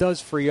that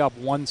does free up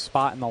one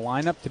spot in the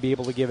lineup to be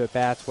able to give at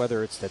bats,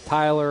 whether it's to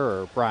Tyler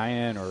or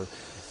Brian or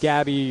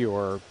Gabby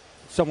or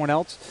someone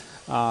else.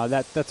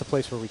 That's a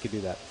place where we could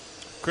do that.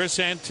 Chris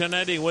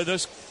Antonetti with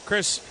us.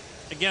 Chris,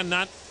 again,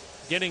 not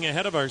getting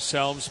ahead of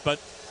ourselves, but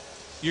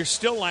you're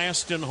still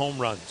last in home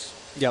runs.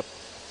 Yep.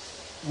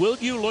 Will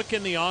you look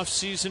in the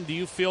offseason? Do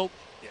you feel,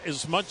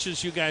 as much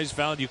as you guys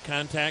value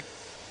contact,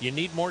 you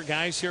need more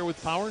guys here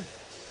with power?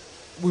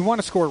 We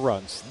want to score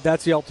runs.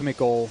 That's the ultimate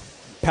goal.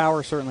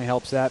 Power certainly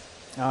helps that.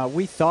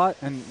 We thought,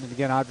 and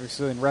again,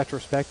 obviously in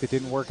retrospect, it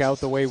didn't work out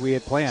the way we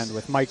had planned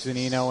with Mike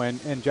Zunino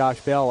and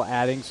Josh Bell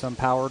adding some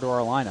power to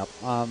our lineup.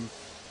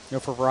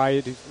 For a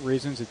variety of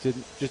reasons, it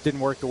just didn't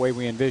work the way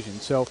we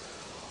envisioned. So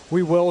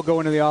we will go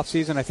into the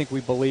offseason. I think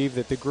we believe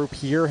that the group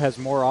here has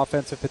more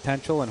offensive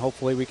potential, and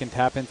hopefully we can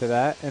tap into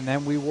that. And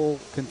then we will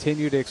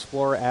continue to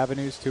explore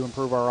avenues to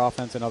improve our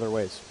offense in other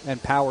ways.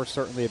 And power is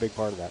certainly a big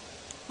part of that.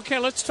 Okay,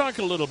 let's talk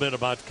a little bit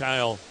about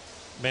Kyle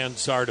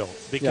Manzardo,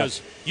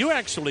 because you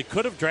actually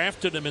could have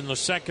drafted him in the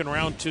second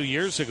round 2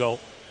 years ago.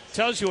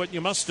 Tells you what you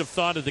must have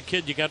thought of the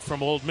kid you got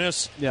from Ole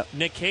Miss,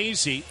 Nick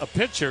Hazy, a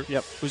pitcher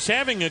who's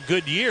having a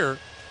good year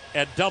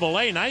at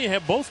Double-A. Now you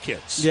have both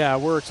kids. Yeah,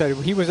 we're excited.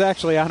 He was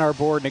actually on our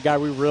board, and a guy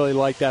we really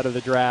liked out of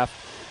the draft.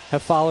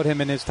 Have followed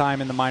him in his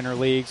time in the minor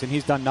leagues, and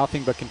he's done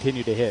nothing but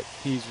continue to hit.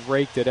 He's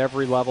raked at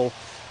every level.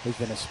 He's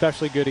been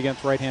especially good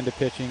against right-handed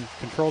pitching,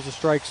 controls the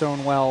strike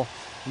zone well,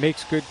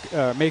 makes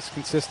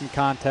consistent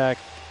contact,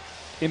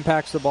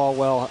 impacts the ball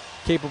well,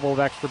 capable of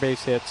extra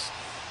base hits.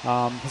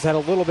 He's had a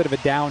little bit of a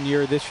down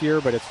year this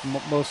year, but it's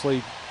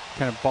mostly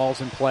kind of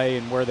balls in play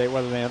and whether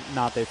or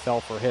not they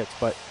fell for hits.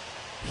 But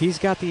he's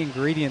got the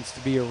ingredients to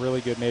be a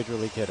really good major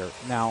league hitter.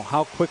 Now,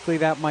 how quickly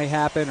that might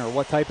happen or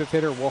what type of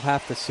hitter, we'll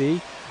have to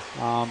see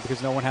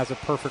because no one has a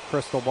perfect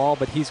crystal ball,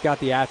 but he's got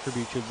the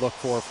attributes you'd look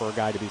for a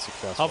guy to be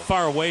successful. How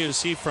far away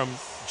is he from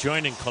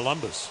joining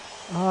Columbus?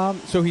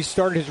 So he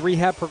started his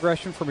rehab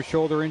progression from a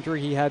shoulder injury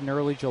he had in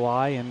early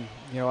July, and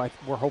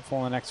we're hopeful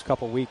in the next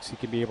couple of weeks he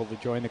can be able to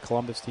join the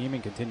Columbus team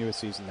and continue his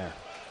season there.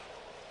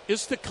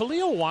 Is the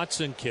Khalil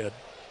Watson kid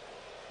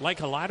like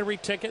a lottery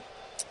ticket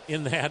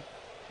in that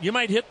you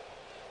might hit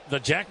the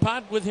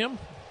jackpot with him?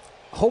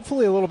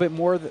 Hopefully a little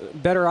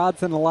bit better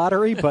odds than the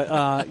lottery,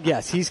 but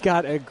yes, he's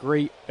got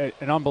an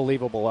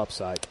unbelievable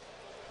upside.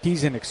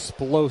 He's an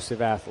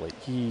explosive athlete.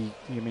 You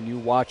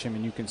watch him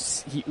and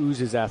he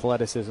oozes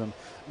athleticism.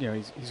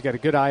 He's got a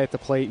good eye at the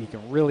plate. He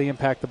can really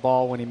impact the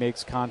ball when he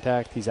makes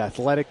contact. He's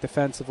athletic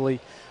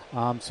defensively.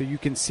 So you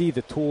can see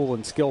the tool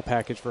and skill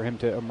package for him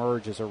to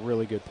emerge as a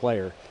really good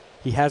player.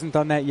 He hasn't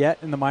done that yet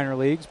in the minor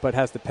leagues, but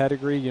has the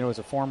pedigree, as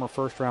a former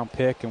first-round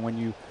pick. And when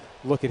you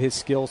look at his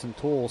skills and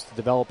tools to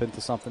develop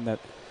into something that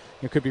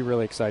could be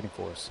really exciting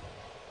for us.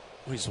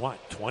 He's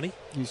what, 20?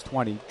 He's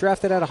 20.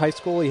 Drafted out of high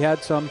school. He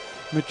had some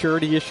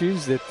maturity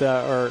issues that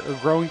are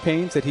growing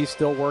pains that he's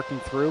still working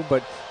through,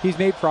 but he's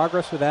made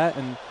progress with that,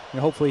 and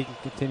hopefully he can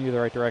continue the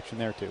right direction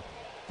there too.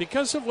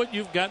 Because of what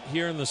you've got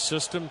here in the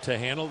system to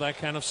handle that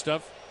kind of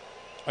stuff,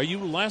 are you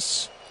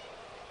less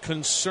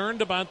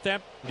concerned about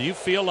that? Do you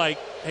feel like,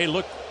 hey,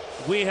 look,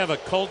 we have a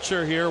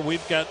culture here,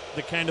 we've got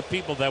the kind of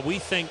people that we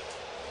think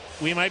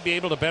we might be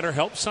able to better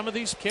help some of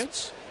these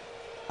kids?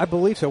 I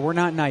believe so. We're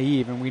not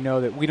naive, and we know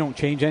that we don't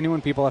change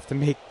anyone. People have to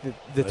make the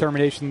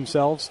determination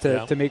themselves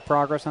to make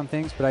progress on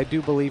things. But I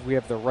do believe we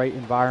have the right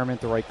environment,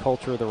 the right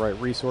culture, the right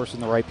resources,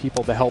 and the right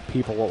people to help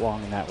people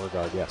along in that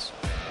regard, yes.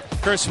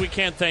 Chris, we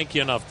can't thank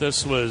you enough.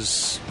 This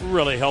was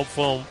really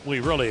helpful. We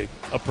really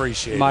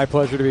appreciate it. My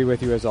pleasure to be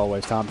with you as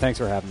always, Tom. Thanks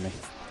for having me.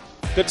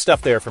 Good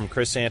stuff there from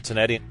Chris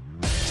Antonetti.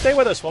 Stay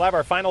with us. We'll have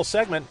our final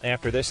segment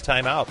after this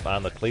timeout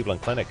on the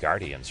Cleveland Clinic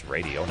Guardians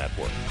Radio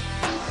Network.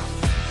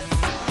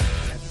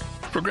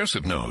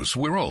 Progressive knows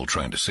we're all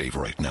trying to save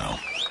right now.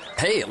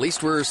 Hey, at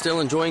least we're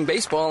still enjoying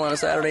baseball on a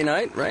Saturday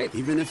night, right?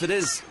 Even if it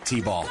is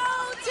T-ball.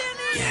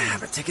 Yeah,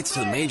 but tickets to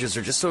the majors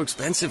are just so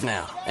expensive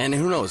now. And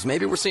who knows,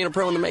 maybe we're seeing a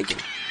pro in the making.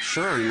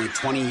 Sure, in like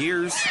 20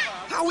 years.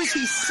 How is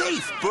he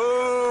safe?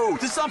 Boo!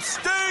 This ump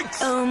stinks!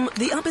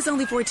 The ump is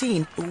only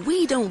 14.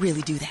 We don't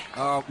really do that.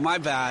 Oh, my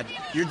bad.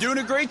 You're doing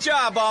a great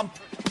job, ump.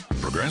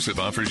 Progressive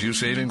offers you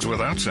savings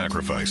without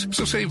sacrifice.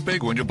 So save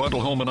big when you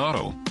bundle home and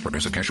auto.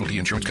 Progressive Casualty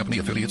Insurance Company,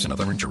 affiliates, and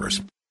other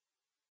insurers.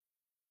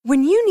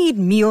 When you need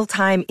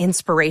mealtime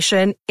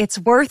inspiration, it's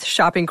worth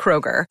shopping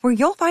Kroger, where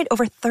you'll find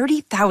over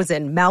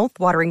 30,000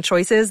 mouth-watering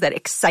choices that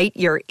excite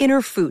your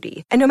inner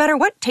foodie. And no matter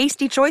what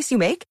tasty choice you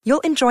make,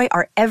 you'll enjoy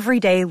our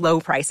everyday low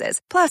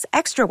prices, plus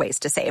extra ways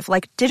to save,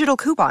 like digital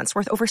coupons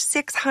worth over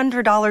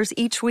 $600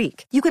 each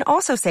week. You can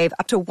also save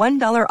up to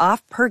 $1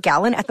 off per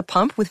gallon at the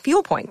pump with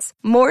fuel points.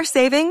 More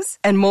savings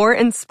and more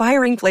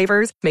inspiring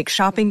flavors make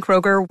shopping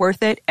Kroger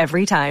worth it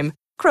every time.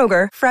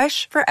 Kroger,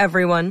 fresh for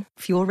everyone.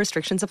 Fuel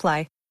restrictions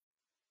apply.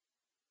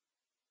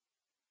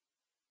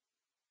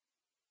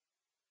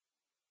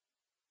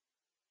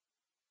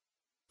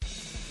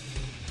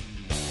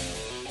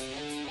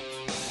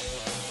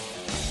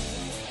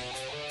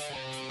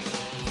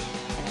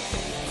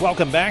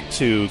 Welcome back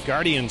to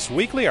Guardians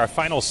Weekly, our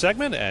final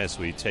segment as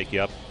we take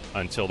you up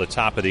until the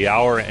top of the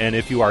hour. And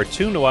if you are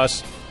tuned to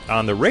us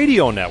on the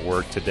radio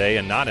network today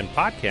and not in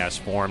podcast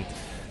form,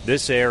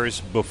 this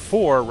airs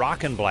before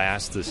Rockin'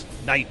 Blast, this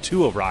night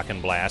 2 of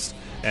Rockin' Blast,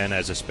 and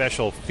as a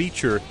special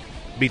feature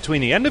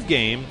between the end of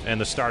game and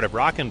the start of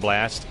Rockin'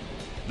 Blast,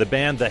 the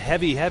band The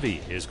Heavy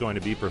Heavy is going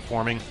to be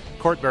performing.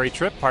 Court Berry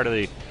Tripp, part of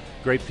the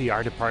great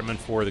PR department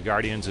for the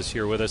Guardians, is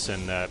here with us.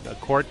 And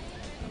Court,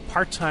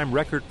 part-time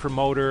record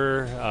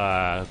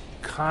promoter,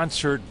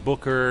 concert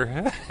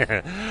booker,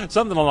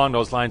 something along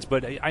those lines.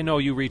 But I know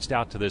you reached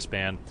out to this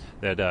band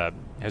that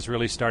has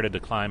really started to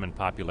climb in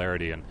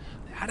popularity. And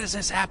how does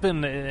this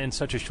happen in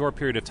such a short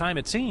period of time,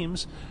 it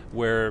seems,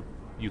 where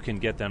you can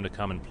get them to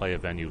come and play a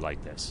venue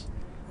like this?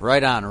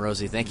 Right on,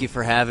 Rosie. Thank you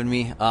for having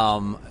me.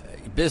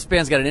 This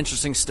band's got an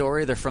interesting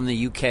story. They're from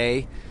the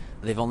UK.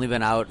 They've only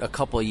been out a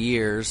couple of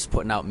years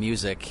putting out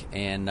music,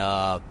 and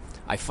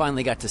I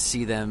finally got to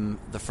see them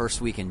the first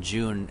week in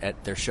June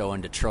at their show in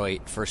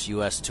Detroit, first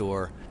U.S.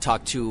 tour.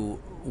 Talked to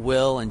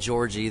Will and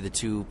Georgie, the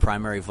two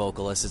primary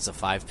vocalists. It's a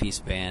 5-piece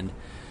band.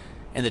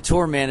 And the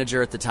tour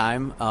manager at the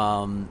time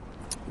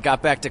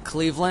got back to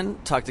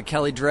Cleveland, talked to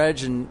Kelly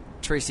Dredge and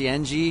Tracy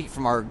Ng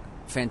from our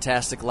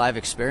fantastic live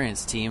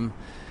experience team.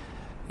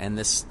 And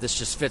this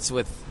just fits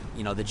with,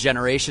 the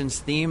Generations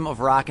theme of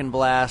Rock and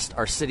Blast,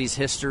 our city's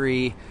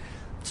history,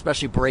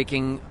 especially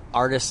breaking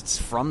artists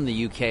from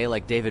the UK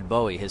like David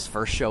Bowie. His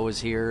first show was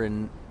here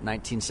in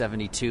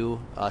 1972,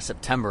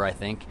 September, I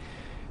think.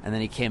 And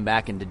then he came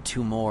back and did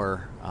 2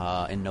 more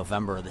in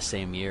November of the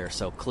same year.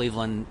 So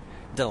Cleveland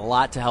did a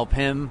lot to help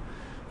him.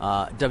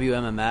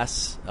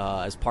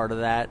 WMMS is part of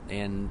that.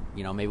 And,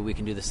 maybe we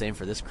can do the same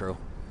for this crew.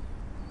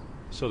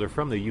 So they're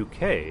from the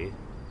UK.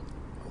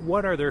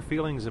 What are their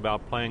feelings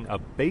about playing a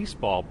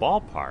baseball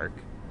ballpark,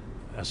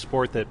 a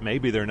sport that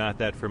maybe they're not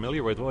that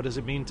familiar with? What does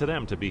it mean to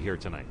them to be here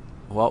tonight?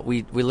 Well,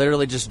 we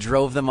literally just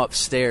drove them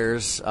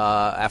upstairs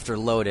after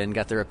load-in,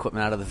 got their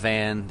equipment out of the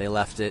van. They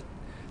left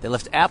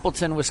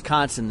Appleton,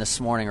 Wisconsin this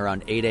morning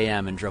around 8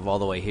 a.m. and drove all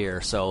the way here.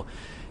 So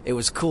it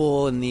was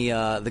cool in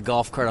the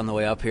golf cart on the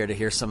way up here to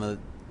hear some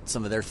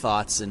of their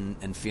thoughts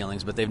and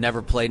feelings. But they've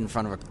never played in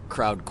front of a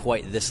crowd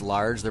quite this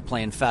large. They're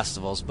playing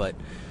festivals, but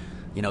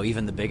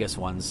even the biggest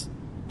ones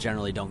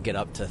generally don't get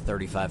up to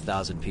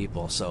 35,000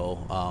 people.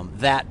 So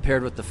that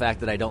paired with the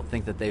fact that I don't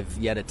think that they've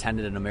yet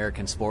attended an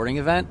American sporting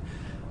event,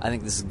 I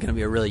think this is going to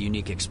be a really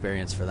unique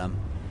experience for them.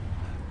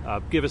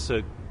 Give us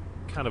a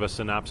kind of a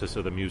synopsis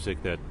of the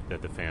music that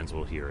the fans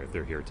will hear if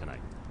they're here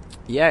tonight.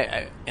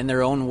 Yeah, in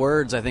their own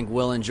words, I think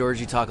Will and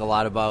Georgie talk a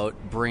lot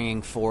about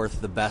bringing forth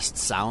the best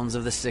sounds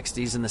of the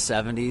 60s and the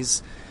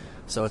 70s.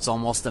 So it's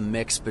almost a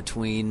mix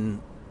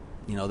between,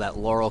 that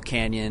Laurel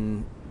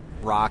Canyon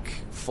rock,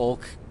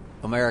 folk,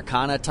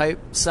 Americana type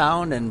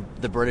sound and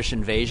the British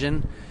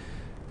invasion.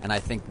 And I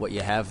think what you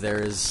have there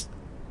is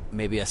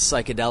maybe a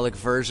psychedelic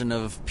version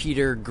of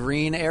Peter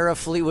Green era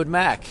Fleetwood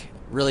Mac.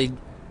 Really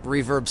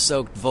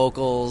reverb-soaked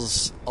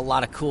vocals, a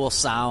lot of cool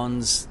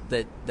sounds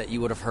that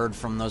you would have heard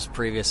from those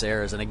previous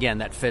eras. And again,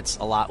 that fits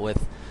a lot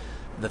with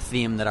the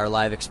theme that our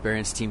live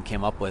experience team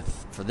came up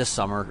with for this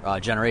summer,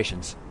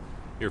 Generations.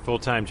 Your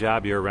full-time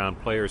job, you're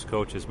around players,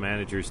 coaches,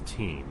 managers,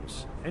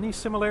 teams. Any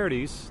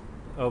similarities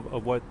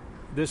of what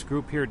this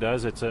group here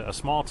does? It's a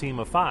small team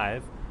of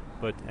 5,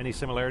 but any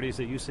similarities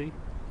that you see?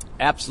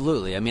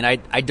 Absolutely. I mean, I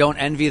don't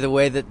envy the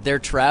way that they're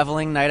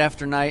traveling night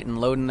after night and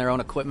loading their own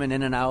equipment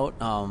in and out.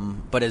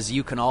 But as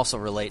you can also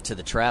relate to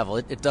the travel,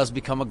 it does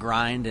become a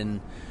grind,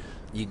 and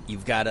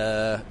you've got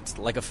it's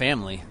like a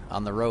family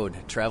on the road,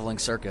 traveling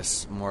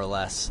circus, more or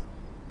less.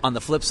 On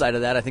the flip side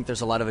of that, I think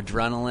there's a lot of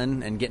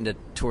adrenaline, and getting to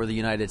tour the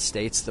United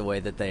States the way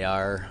that they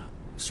are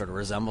sort of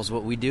resembles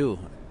what we do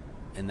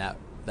in that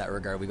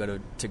regard. We go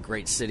to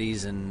great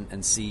cities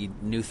and see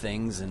new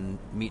things and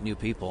meet new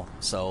people.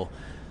 So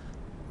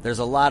there's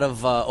a lot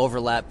of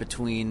overlap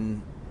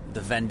between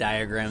the Venn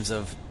diagrams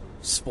of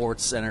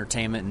sports,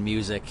 entertainment, and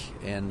music.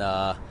 And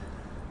I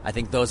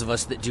think those of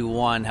us that do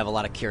one have a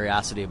lot of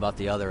curiosity about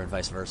the other and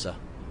vice versa.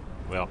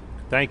 Well,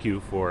 thank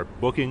you for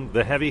booking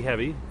the Heavy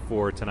Heavy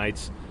for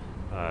tonight's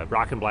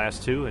Rock and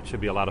Blast 2. It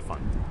should be a lot of fun.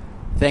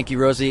 Thank you,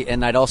 Rosie.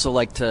 And I'd also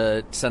like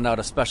to send out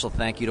a special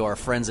thank you to our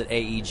friends at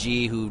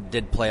AEG who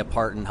did play a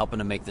part in helping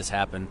to make this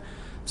happen.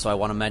 So I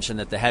want to mention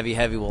that the Heavy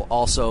Heavy will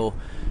also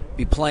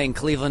be playing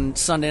Cleveland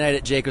Sunday night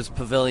at Jacobs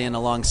Pavilion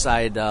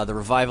alongside the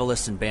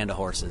Revivalists and Band of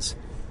Horses.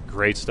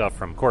 Great stuff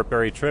from Court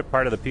Berry Tripp,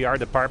 part of the PR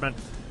department,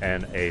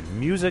 and a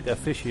music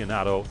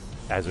aficionado,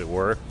 as it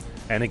were.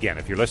 And again,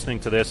 if you're listening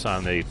to this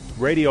on the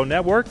radio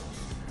network,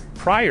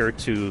 prior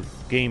to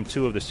Game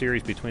 2 of the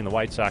series between the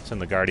White Sox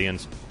and the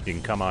Guardians, you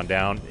can come on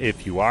down.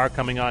 If you are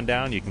coming on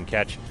down, you can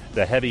catch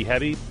the Heavy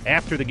Heavy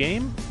after the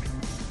game,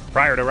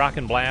 prior to Rock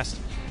and Blast.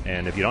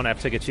 And if you don't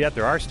have tickets yet,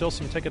 there are still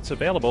some tickets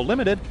available,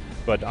 limited,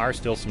 but are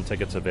still some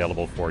tickets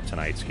available for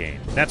tonight's game.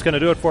 That's going to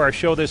do it for our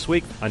show this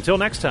week. Until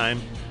next time,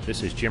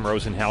 this is Jim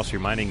Rosenhaus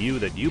reminding you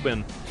that you've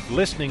been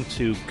listening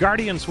to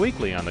Guardians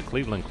Weekly on the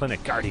Cleveland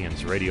Clinic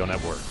Guardians Radio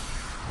Network.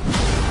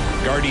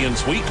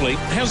 Guardians Weekly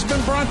has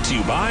been brought to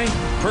you by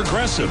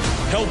Progressive,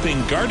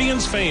 helping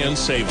Guardians fans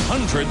save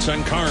hundreds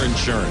on car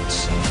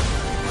insurance.